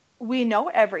somehow we know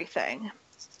everything.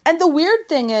 And the weird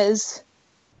thing is,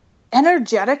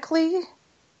 energetically,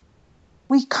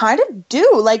 we kind of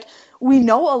do. Like, we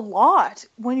know a lot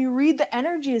when you read the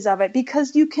energies of it,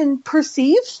 because you can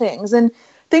perceive things, and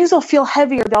things will feel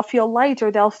heavy, or they'll feel light,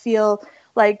 or they'll feel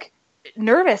like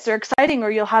nervous or exciting, or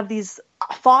you'll have these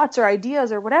thoughts or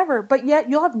ideas or whatever, but yet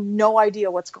you'll have no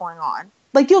idea what's going on.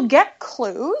 Like, you'll get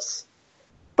clues,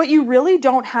 but you really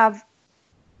don't have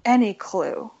any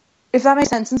clue, if that makes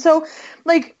sense. And so,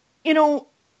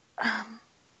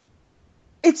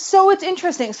 it's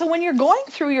interesting. So when you're going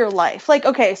through your life,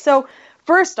 okay, so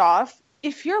first off,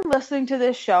 if you're listening to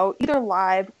this show, either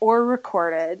live or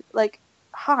recorded,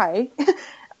 hi,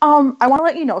 I want to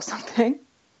let you know something.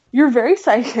 You're very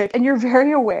psychic and you're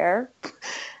very aware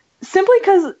simply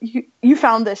because you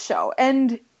found this show.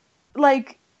 And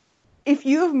if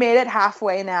you've made it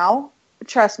halfway now,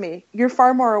 trust me, you're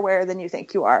far more aware than you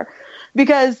think you are,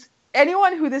 because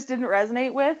anyone who this didn't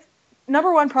resonate with,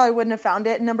 number one, probably wouldn't have found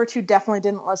it. And number two, definitely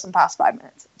didn't listen past 5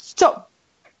 minutes. So,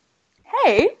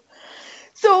 hey,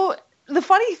 so the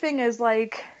funny thing is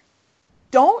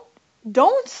don't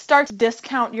start to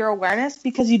discount your awareness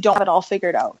because you don't have it all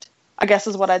figured out, I guess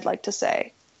is what I'd like to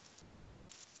say.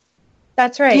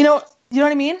 That's right. You know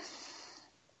what I mean?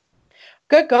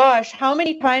 Good gosh, how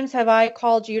many times have I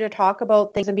called you to talk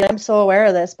about things and be like, I'm so aware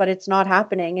of this, but it's not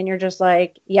happening. And you're just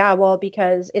like, yeah, well,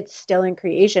 because it's still in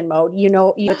creation mode.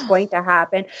 It's going to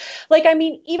happen.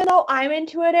 Even though I'm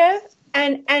intuitive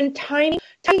and timing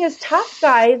is tough,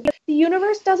 guys, the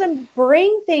universe doesn't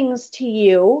bring things to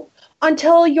you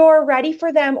until you're ready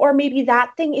for them, or maybe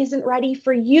that thing isn't ready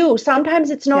for you.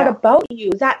 Sometimes it's not about you.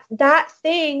 That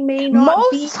thing may not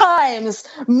be.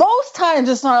 Most times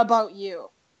it's not about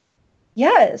you.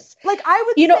 Yes. I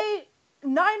would say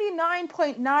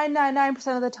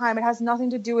 99.999% of the time it has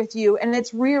nothing to do with you, and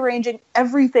it's rearranging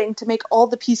everything to make all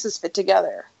the pieces fit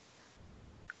together.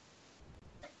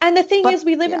 And the thing is,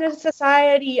 we live in a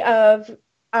society of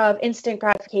of instant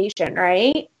gratification,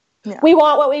 right? Yeah. We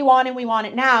want what we want and we want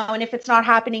it now. And if it's not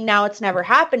happening now, it's never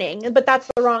happening. But that's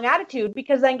the wrong attitude,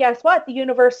 because then guess what? The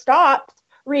universe stops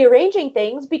rearranging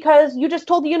things because you just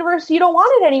told the universe you don't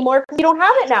want it anymore because you don't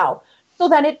have it now. So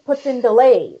then it puts in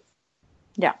delays.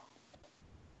 Yeah.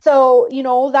 So,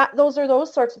 those are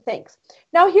those sorts of things.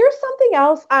 Now, here's something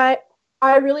else I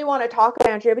really want to talk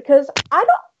about, Andrea, because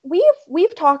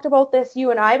we've talked about this,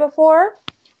 you and I, before,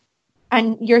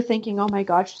 and you're thinking, oh my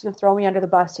God, she's going to throw me under the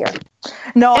bus here.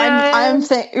 No, I'm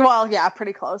saying, well, yeah,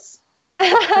 pretty close.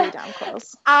 Pretty damn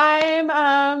close.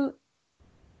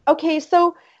 Okay,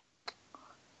 so,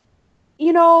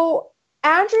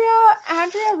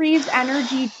 Andrea reads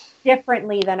energy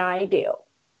differently than I do.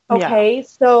 Okay, yeah.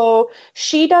 So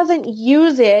she doesn't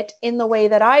use it in the way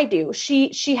that I do.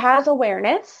 She has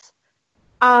awareness.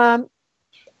 Do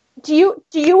you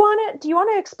want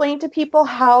to explain to people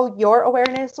how your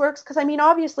awareness works? Because I mean,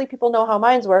 obviously people know how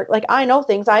mine's work. Like, I know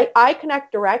things. I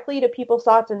connect directly to people's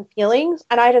thoughts and feelings,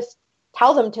 and I just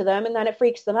tell them to them, and then it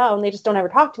freaks them out, and they just don't ever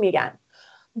talk to me again.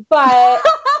 But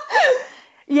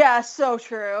yeah, so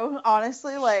true.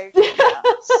 Honestly, yeah,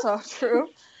 so true.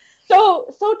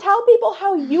 So tell people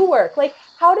how you work. Like,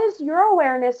 how does your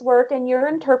awareness work and your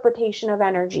interpretation of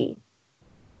energy?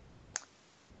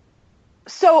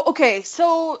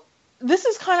 So this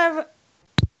is kind of,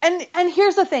 and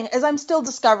here's the thing, is I'm still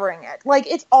discovering it. Like,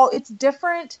 it's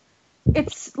different.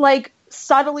 It's like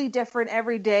subtly different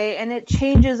every day, and it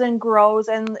changes and grows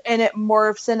and it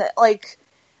morphs and like,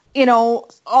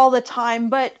 all the time.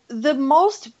 But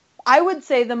I would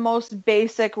say the most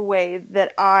basic way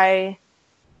that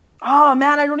oh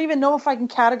man, I don't even know if I can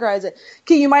categorize it.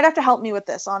 Okay, you might have to help me with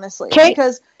this, honestly. Okay.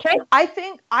 Because I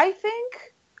think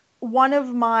one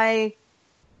of my,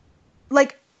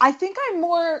 I think I'm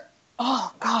more,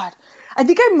 oh God, I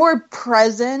think I'm more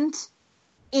present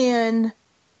in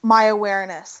my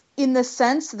awareness, in the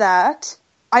sense that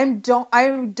I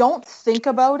don't think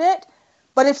about it,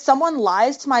 but if someone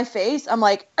lies to my face, I'm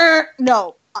like,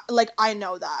 no, like, I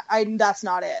know that. That's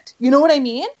not it. You know what I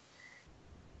mean?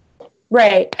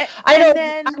 Right.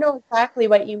 I know exactly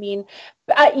what you mean.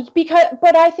 But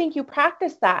I think you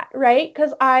practice that, right?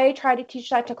 Because I try to teach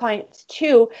that to clients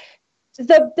too.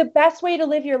 The best way to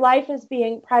live your life is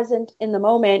being present in the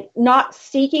moment, not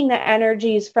seeking the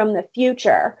energies from the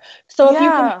future. So if you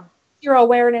can your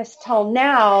awareness till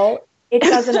now, it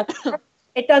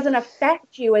doesn't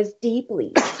affect you as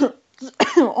deeply.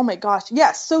 Oh my gosh.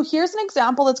 Yes. So here's an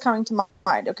example that's coming to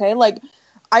mind. Okay. Like,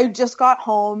 I just got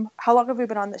home. How long have we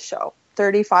been on this show?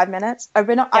 35 minutes. I've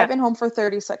been home for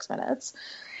 36 minutes.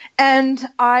 And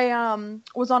I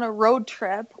was on a road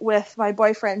trip with my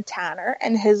boyfriend Tanner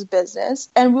and his business,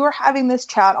 and we were having this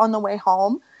chat on the way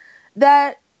home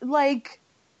that, like,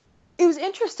 it was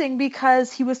interesting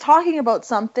because he was talking about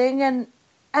something and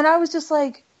I was just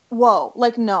like, whoa,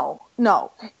 like, no,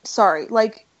 sorry.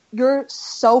 Like, you're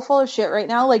so full of shit right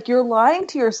now. Like, you're lying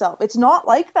to yourself. It's not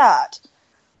like that.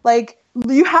 Like,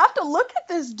 you have to look at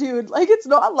this dude. Like, it's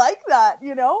not like that,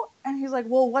 And he's like,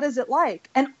 well, what is it like?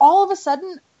 And all of a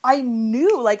sudden I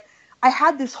knew, like, I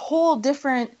had this whole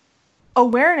different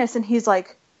awareness, and he's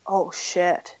like, oh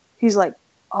shit. He's like,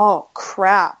 oh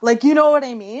crap. Like, you know what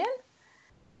I mean?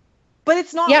 But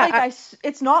it's not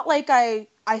like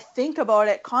I think about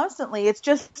it constantly. It's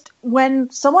just when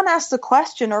someone asks a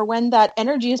question or when that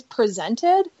energy is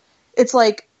presented, it's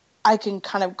like I can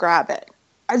kind of grab it.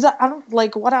 I don't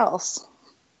like, what else?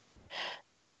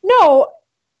 No.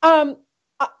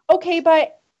 Okay,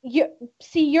 but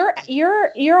your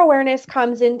awareness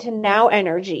comes into now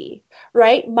energy,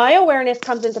 right? My awareness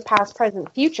comes into past,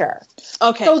 present, future.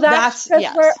 Okay. So that's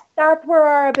where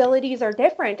our abilities are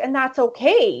different, and that's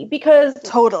okay, because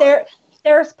totally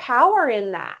there's power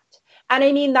in that. And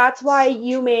I mean, that's why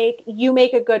you make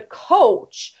a good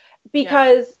coach,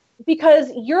 because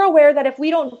you're aware that if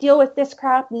we don't deal with this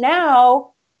crap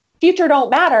now, future don't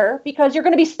matter, because you're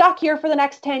going to be stuck here for the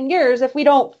next 10 years if we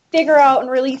don't figure out and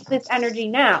release this energy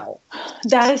now.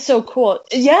 That is so cool.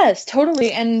 Yes,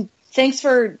 totally. And thanks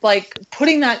for, like,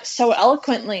 putting that so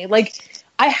eloquently. Like,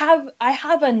 I have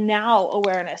a now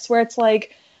awareness where it's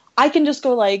like, I can just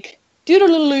go like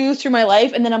doodle-loo through my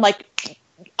life. And then I'm like,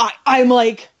 I'm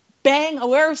like, bang,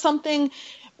 aware of something,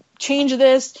 change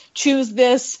this, choose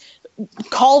this,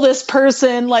 call this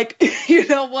person, like,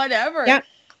 whatever. Yeah.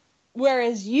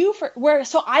 Whereas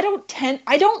so I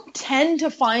don't tend to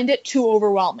find it too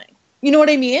overwhelming. You know what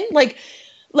I mean? Like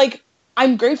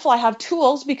I'm grateful I have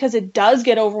tools, because it does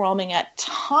get overwhelming at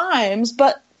times,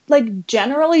 but, like,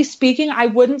 generally speaking, I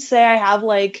wouldn't say I have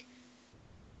like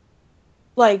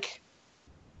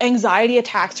anxiety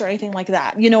attacks or anything like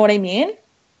that. You know what I mean?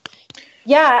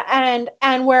 Yeah,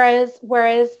 and whereas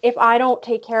if I don't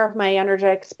take care of my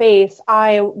energetic space,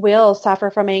 I will suffer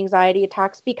from anxiety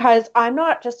attacks because I'm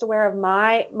not just aware of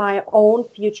my own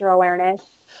future awareness.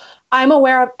 I'm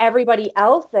aware of everybody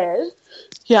else's.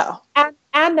 Yeah.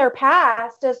 And their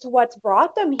past as to what's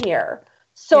brought them here.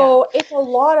 So it's a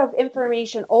lot of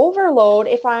information overload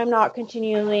if I'm not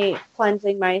continually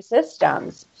cleansing my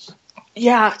systems.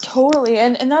 Yeah, totally.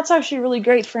 And that's actually really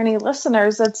great for any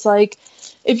listeners. It's like,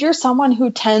 if you're someone who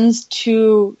tends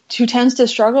to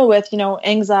struggle with,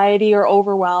 anxiety or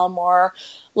overwhelm or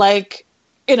like,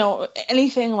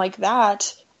 anything like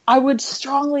that, I would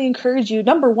strongly encourage you,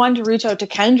 number one, to reach out to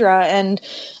Kendra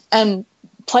and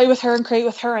play with her and create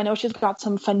with her. I know she's got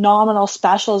some phenomenal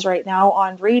specials right now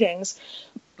on readings,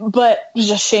 but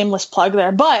just shameless plug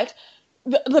there. But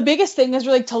the biggest thing is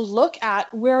really to look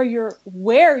at where you're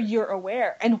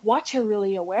aware and what you're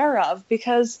really aware of,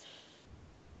 because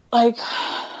like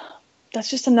that's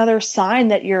just another sign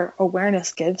that your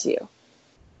awareness gives you.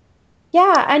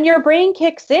 Yeah, and your brain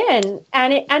kicks in,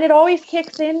 and it always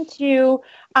kicks into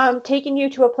taking you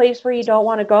to a place where you don't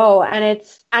want to go, and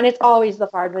it's always the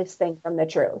farthest thing from the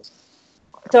truth.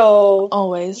 So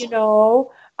always,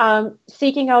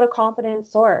 seeking out a competent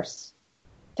source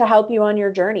to help you on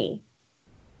your journey,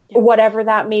 whatever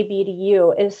that may be to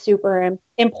you, is super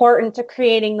important to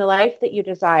creating the life that you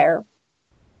desire.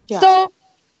 Yeah. So,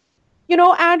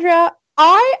 Andrea,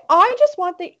 I just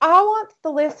want the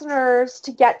listeners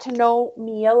to get to know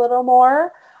me a little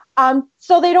more,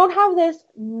 so they don't have this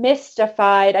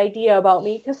mystified idea about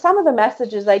me, because some of the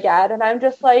messages I get, and I'm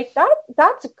just like,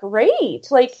 that's great.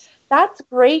 Like, that's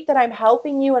great that I'm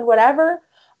helping you and whatever.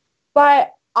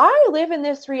 But I live in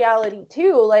this reality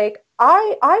too. Like,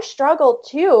 I struggle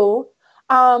too.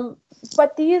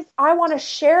 But I want to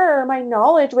share my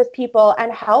knowledge with people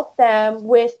and help them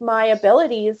with my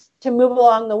abilities to move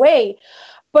along the way.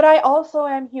 But I also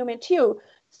am human too.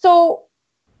 So,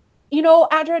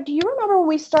 Andrea, do you remember when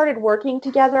we started working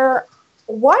together?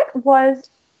 What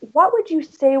would you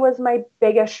say was my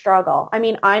biggest struggle? I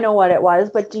mean, I know what it was,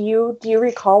 but do you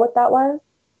recall what that was?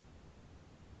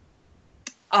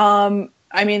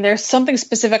 I mean, there's something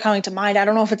specific coming to mind. I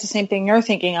don't know if it's the same thing you're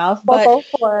thinking of, but go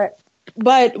for it.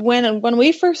 But when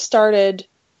we first started,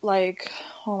 like,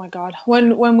 oh my God,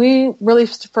 when we really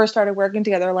first started working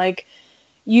together, like,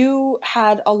 you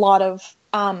had a lot of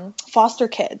foster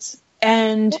kids,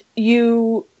 and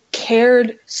you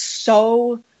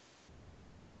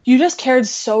just cared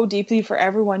so deeply for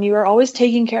everyone. You were always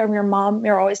taking care of your mom.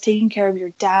 You were always taking care of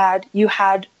your dad. You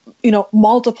had,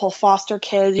 multiple foster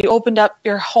kids. You opened up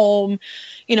your home,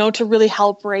 to really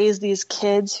help raise these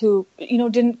kids who,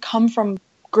 didn't come from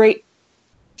great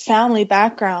family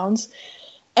backgrounds.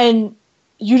 And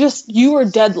you were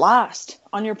dead last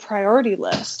on your priority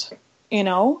list, and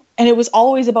it was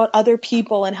always about other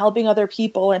people and helping other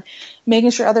people and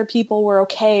making sure other people were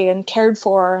okay and cared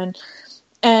for.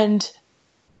 And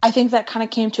I think that kind of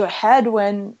came to a head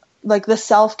when, like, the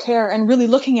self-care and really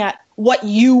looking at what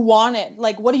you wanted,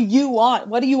 like, what do you want?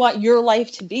 What do you want your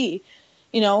life to be?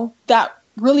 That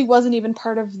really wasn't even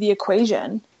part of the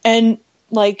equation. And,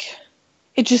 like,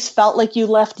 it just felt like you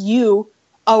left you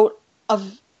out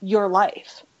of your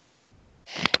life.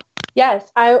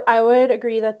 Yes, I would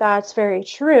agree that that's very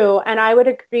true. And I would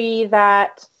agree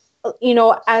that,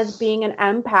 as being an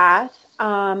empath,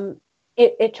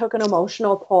 it took an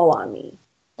emotional toll on me.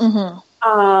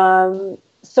 Mm-hmm.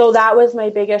 So that was my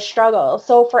biggest struggle.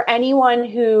 So for anyone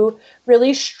who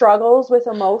really struggles with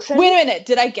emotion. Wait a minute.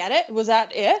 Did I get it? Was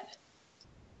that it?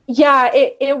 Yeah,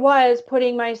 it was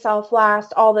putting myself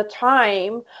last all the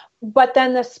time. But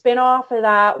then the spin-off of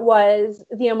that was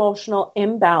the emotional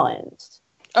imbalance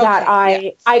that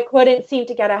I couldn't seem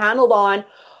to get a handle on,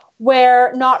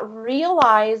 where not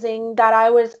realizing that I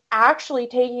was actually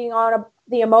taking on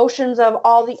the emotions of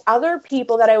all the other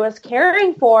people that I was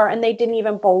caring for, and they didn't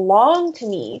even belong to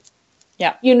me.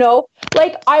 Yeah.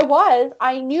 Like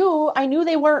I knew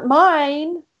they weren't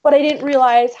mine, but I didn't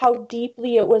realize how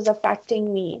deeply it was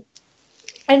affecting me.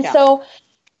 And so,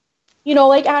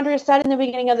 like Andrea said in the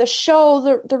beginning of the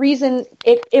show, the reason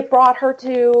it brought her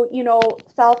to,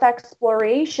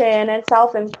 self-exploration and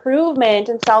self-improvement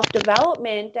and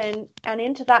self-development and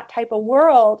into that type of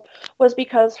world was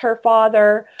because her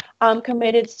father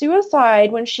committed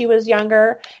suicide when she was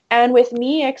younger. And with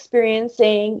me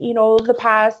experiencing, the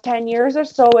past 10 years or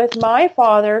so with my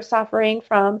father suffering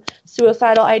from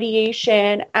suicidal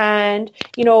ideation and,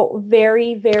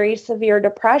 very, very severe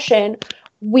depression,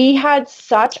 we had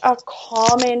such a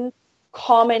common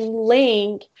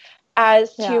link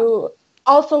as to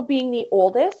also being the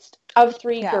oldest of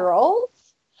three girls.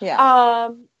 Yeah.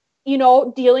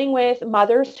 dealing with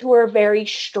mothers who are very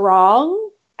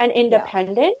strong and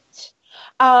independent.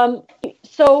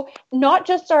 So not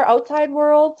just our outside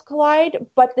worlds collide,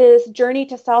 but this journey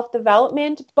to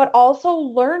self-development, but also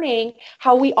learning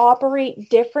how we operate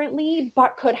differently,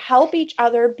 but could help each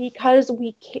other because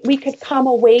we could come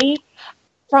away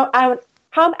from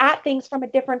come at things from a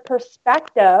different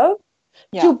perspective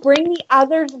to bring the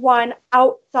other's one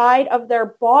outside of their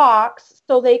box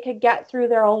so they could get through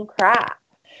their own crap.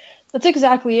 That's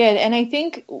exactly it. And I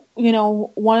think,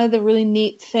 one of the really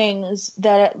neat things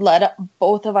that it led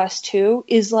both of us to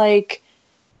is like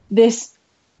this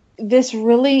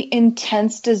really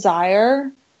intense desire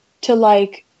to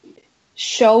like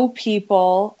show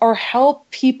people or help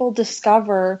people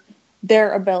discover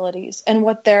their abilities and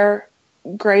what they're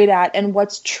great at and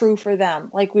what's true for them,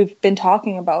 like we've been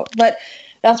talking about. But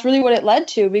that's really what it led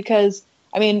to, because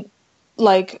I mean,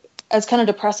 like, as kind of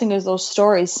depressing as those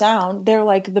stories sound, they're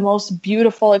like the most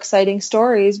beautiful, exciting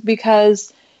stories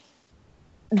because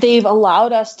they've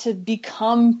allowed us to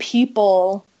become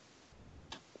people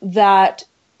that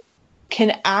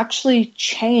can actually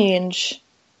change.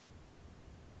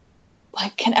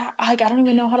 Like, I don't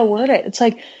even know how to word it. It's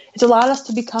like, it's allowed us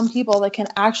to become people that can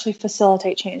actually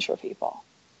facilitate change for people.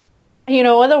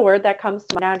 The word that comes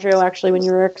to mind, Andrea, actually, when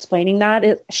you were explaining that,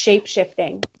 is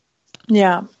shape-shifting.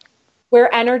 Yeah. We're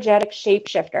energetic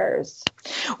shapeshifters.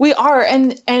 We are.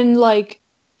 And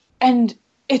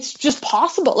it's just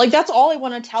possible. Like, that's all I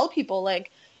want to tell people. Like,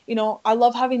 I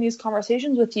love having these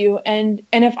conversations with you. And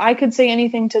if I could say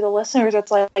anything to the listeners,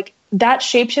 it's like that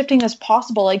shapeshifting is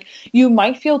possible. Like, you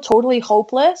might feel totally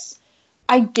hopeless.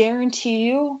 I guarantee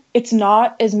you it's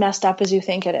not as messed up as you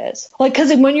think it is. Like,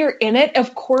 because when you're in it,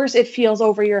 of course it feels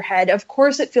over your head. Of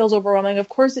course it feels overwhelming. Of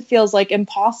course it feels like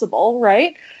impossible,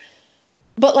 right?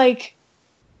 But like,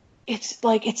 it's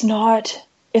not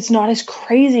as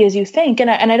crazy as you think.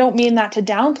 And I don't mean that to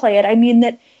downplay it. I mean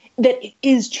that it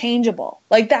is changeable.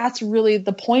 Like, that's really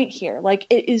the point here. Like,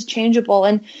 it is changeable.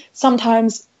 And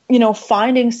sometimes,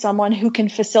 finding someone who can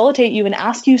facilitate you and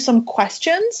ask you some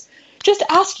questions, just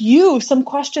ask you some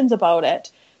questions about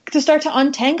it to start to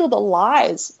untangle the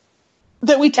lies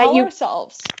that we tell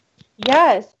ourselves.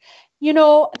 Yes.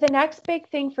 The next big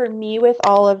thing for me with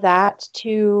all of that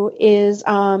too is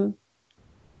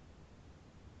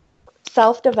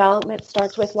self-development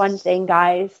starts with one thing,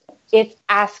 guys. It's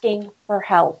asking for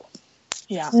help.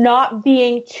 Yeah. Not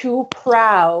being too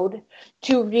proud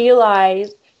to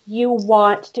realize you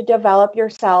want to develop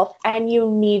yourself and you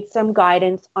need some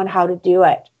guidance on how to do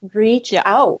it. Reach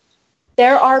out.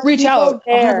 There are people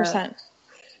there. 100%.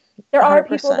 There are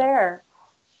people there.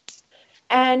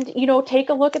 And, take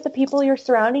a look at the people you're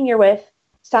surrounding yourself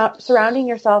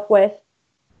with.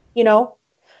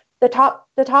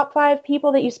 The top 5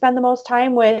 people that you spend the most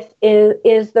time with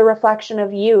is the reflection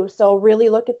of you. So really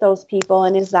look at those people,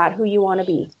 and is that who you want to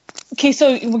be? Okay,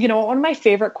 so what one of my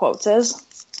favorite quotes is?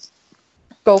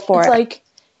 Go for it. It's like,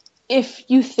 if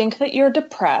you think that you're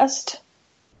depressed,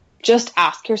 just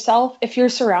ask yourself if you're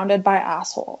surrounded by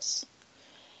assholes.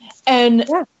 And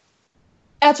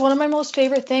that's one of my most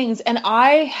favorite things. And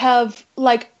I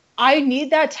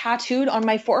need that tattooed on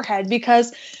my forehead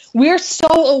because we're so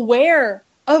aware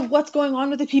of what's going on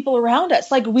with the people around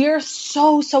us. Like, we're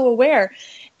so aware.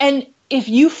 And if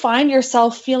you find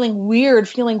yourself feeling weird,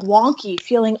 feeling wonky,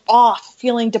 feeling off,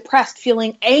 feeling depressed,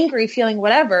 feeling angry, feeling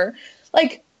whatever,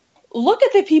 like, look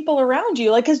at the people around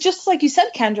you. Like, 'cause just like you said,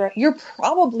 Kendra, you're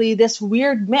probably this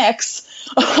weird mix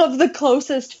of the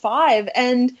closest 5.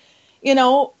 And, and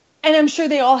I'm sure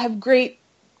they all have great,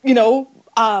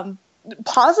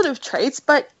 positive traits,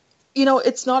 but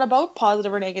it's not about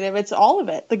positive or negative. It's all of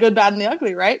it, the good, bad, and the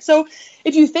ugly, right? So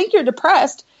if you think you're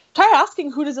depressed, try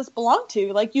asking, who does this belong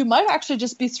to? Like, you might actually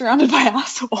just be surrounded by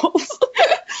assholes.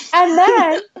 And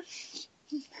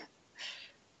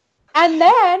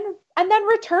then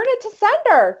return it to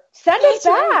sender. Send it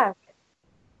back. Right.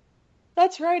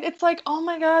 That's right. It's like, oh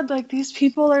my God, like, these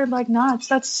people are like nuts.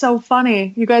 That's so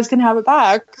funny. You guys can have it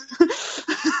back.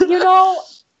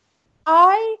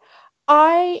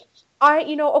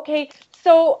 Okay.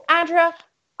 So Andrea,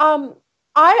 I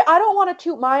don't want to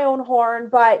toot my own horn,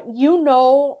 but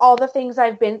all the things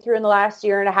I've been through in the last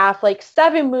year and a half, like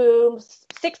 7 moves,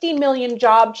 16 million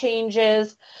job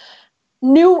changes,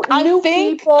 new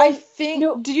people. I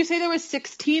think. Did you say there was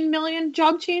 16 million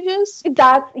job changes?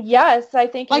 Yes. I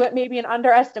think it may be an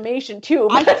underestimation too.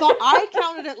 I thought I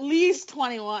counted at least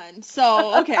 21.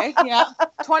 So okay, yeah,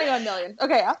 21 million.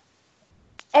 Okay, yeah.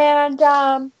 And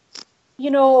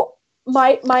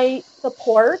my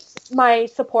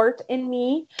support in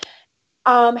me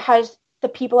has the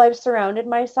people I've surrounded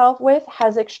myself with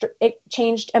has it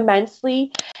changed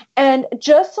immensely. And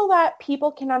just so that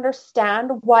people can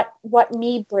understand what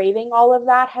me braving all of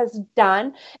that has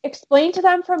done, explain to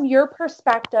them from your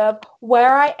perspective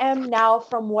where I am now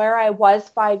from where I was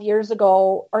 5 years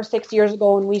ago or 6 years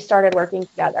ago when we started working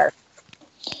together.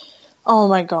 Oh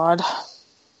my God.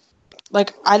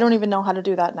 Like, I don't even know how to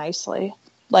do that nicely.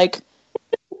 Like,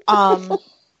 I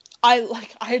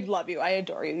love you. I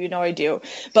adore you. You know I do.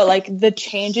 But like the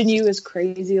change in you is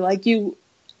crazy. Like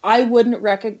I wouldn't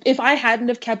if I hadn't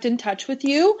have kept in touch with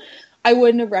you, I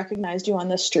wouldn't have recognized you on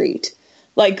the street.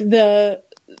 Like the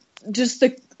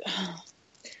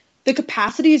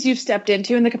capacities you've stepped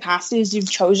into and the capacities you've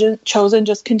chosen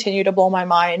just continue to blow my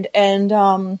mind. And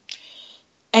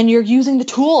you're using the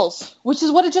tools, which is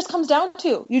what it just comes down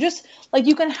to. You just, like,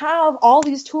 you can have all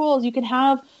these tools, you can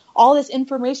have all this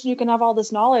information, you can have all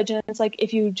this knowledge, and it's like,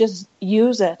 if you just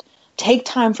use it, take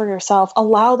time for yourself,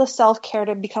 allow the self-care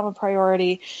to become a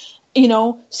priority,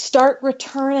 start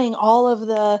returning all of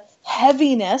the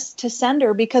heaviness to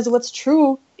sender, because what's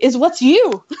true is what's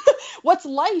you. What's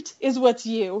light is what's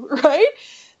you, right?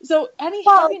 So any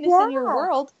heaviness in your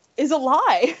world is a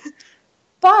lie.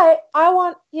 But I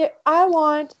want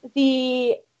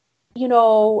the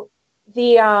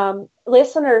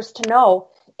listeners to know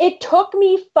it took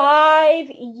me 5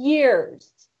 years.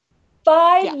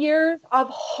 5 years of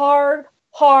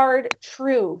hard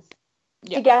truth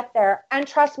to get there. And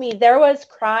trust me, there was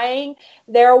crying,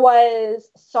 there was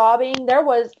sobbing, there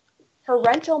was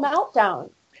torrential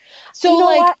meltdown. So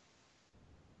what?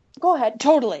 Go ahead.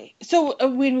 Totally. So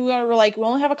we were like, we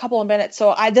only have a couple of minutes.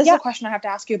 So this is a question I have to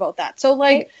ask you about that. So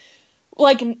like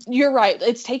you're right.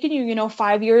 It's taken you,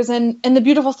 5 years. And the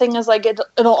beautiful thing is like,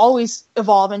 it'll always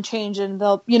evolve and change, and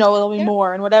it'll be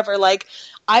more and whatever. Like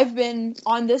I've been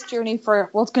on this journey for,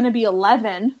 it's going to be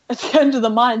 11 at the end of the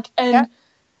month. And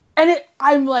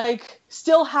I'm like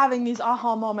still having these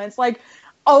aha moments. Like,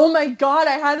 oh my God,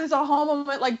 I had this aha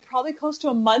moment, like probably close to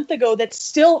a month ago that's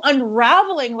still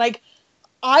unraveling. Like,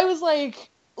 I was like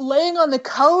laying on the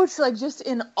couch, like just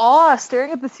in awe,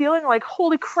 staring at the ceiling, like,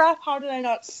 holy crap, how did I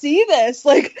not see this?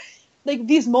 Like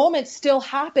these moments still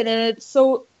happen, and it's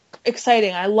so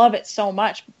exciting. I love it so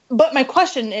much. But my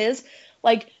question is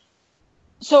like,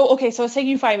 so it's taking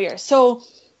you 5 years. So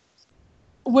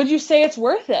would you say it's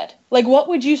worth it? Like, what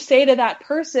would you say to that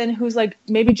person who's like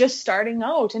maybe just starting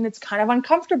out and it's kind of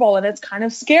uncomfortable and it's kind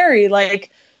of scary?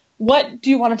 Like, what do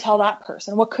you want to tell that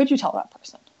person? What could you tell that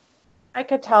person? I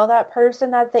could tell that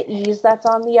person that the ease that's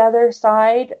on the other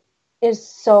side is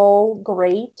so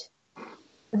great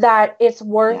that it's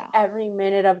worth every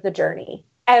minute of the journey,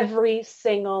 every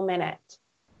single minute.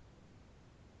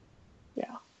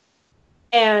 Yeah.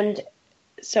 And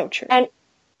so true.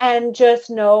 And just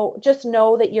know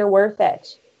that you're worth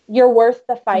it. You're worth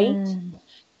the fight.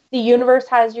 The universe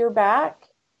has your back.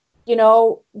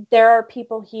 There are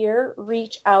people here,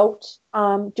 reach out,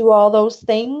 do all those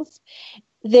things.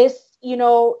 This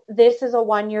is a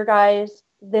 1 year, guys.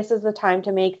 This is the time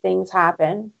to make things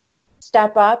happen.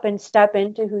 Step up and step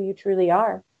into who you truly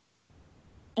are.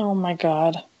 Oh my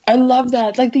God. I love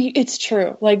that. Like it's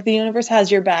true. Like the universe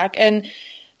has your back, and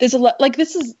there's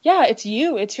it's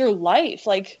you, it's your life.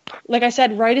 Like I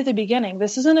said, right at the beginning,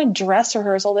 this isn't a dress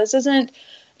rehearsal. This isn't,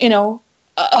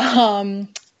 a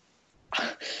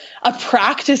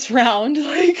practice round.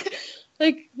 Like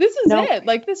this is it.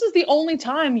 Like, this is the only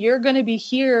time you're going to be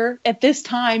here at this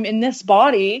time in this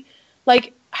body.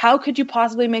 Like, how could you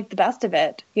possibly make the best of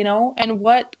it? And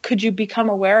what could you become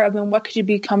aware of, and what could you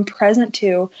become present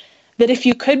to, that if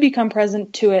you could become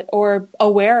present to it or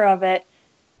aware of it,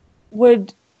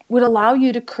 would allow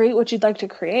you to create what you'd like to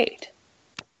create.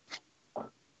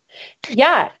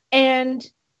 Yeah. And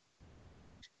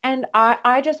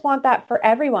I just want that for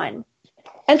everyone.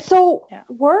 And so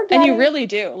we're getting... And you really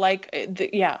do. Like,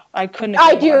 I couldn't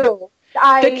agree more.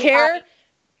 The care,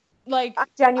 I'm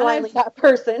genuinely that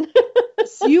person.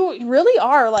 You really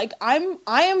are. Like, I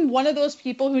am one of those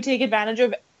people who take advantage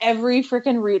of every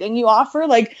freaking reading you offer.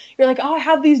 Like, you're like, oh, I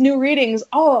have these new readings.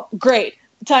 Oh, great.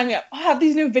 Sign me up. I have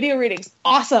these new video readings.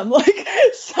 Awesome. Like,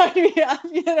 sign me up,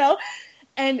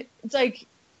 And it's like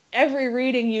every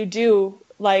reading you do,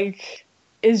 like,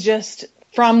 is just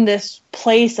from this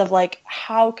place of like,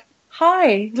 how can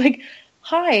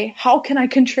I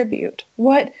contribute?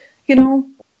 What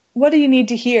do you need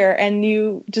to hear? And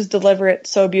you just deliver it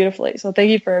so beautifully. So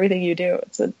thank you for everything you do.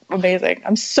 It's amazing.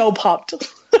 I'm so pumped.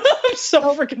 I'm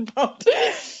so freaking pumped.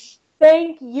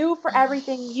 thank you for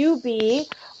everything you be.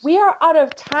 We are out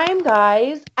of time,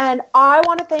 guys, and I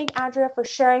want to thank Andrea for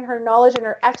sharing her knowledge and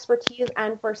her expertise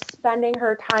and for spending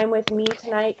her time with me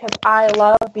tonight, because I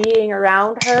love being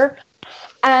around her.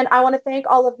 And I want to thank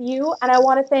all of you, and I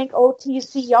want to thank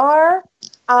OTCR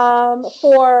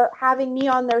for having me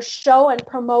on their show and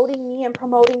promoting me and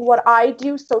promoting what I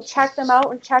do. So check them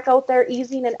out and check out their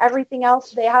easing and everything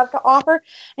else they have to offer.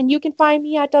 And you can find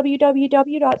me at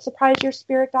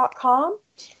www.surpriseyourspirit.com.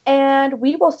 And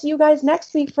we will see you guys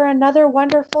next week for another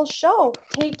wonderful show.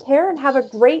 Take care and have a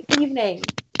great evening.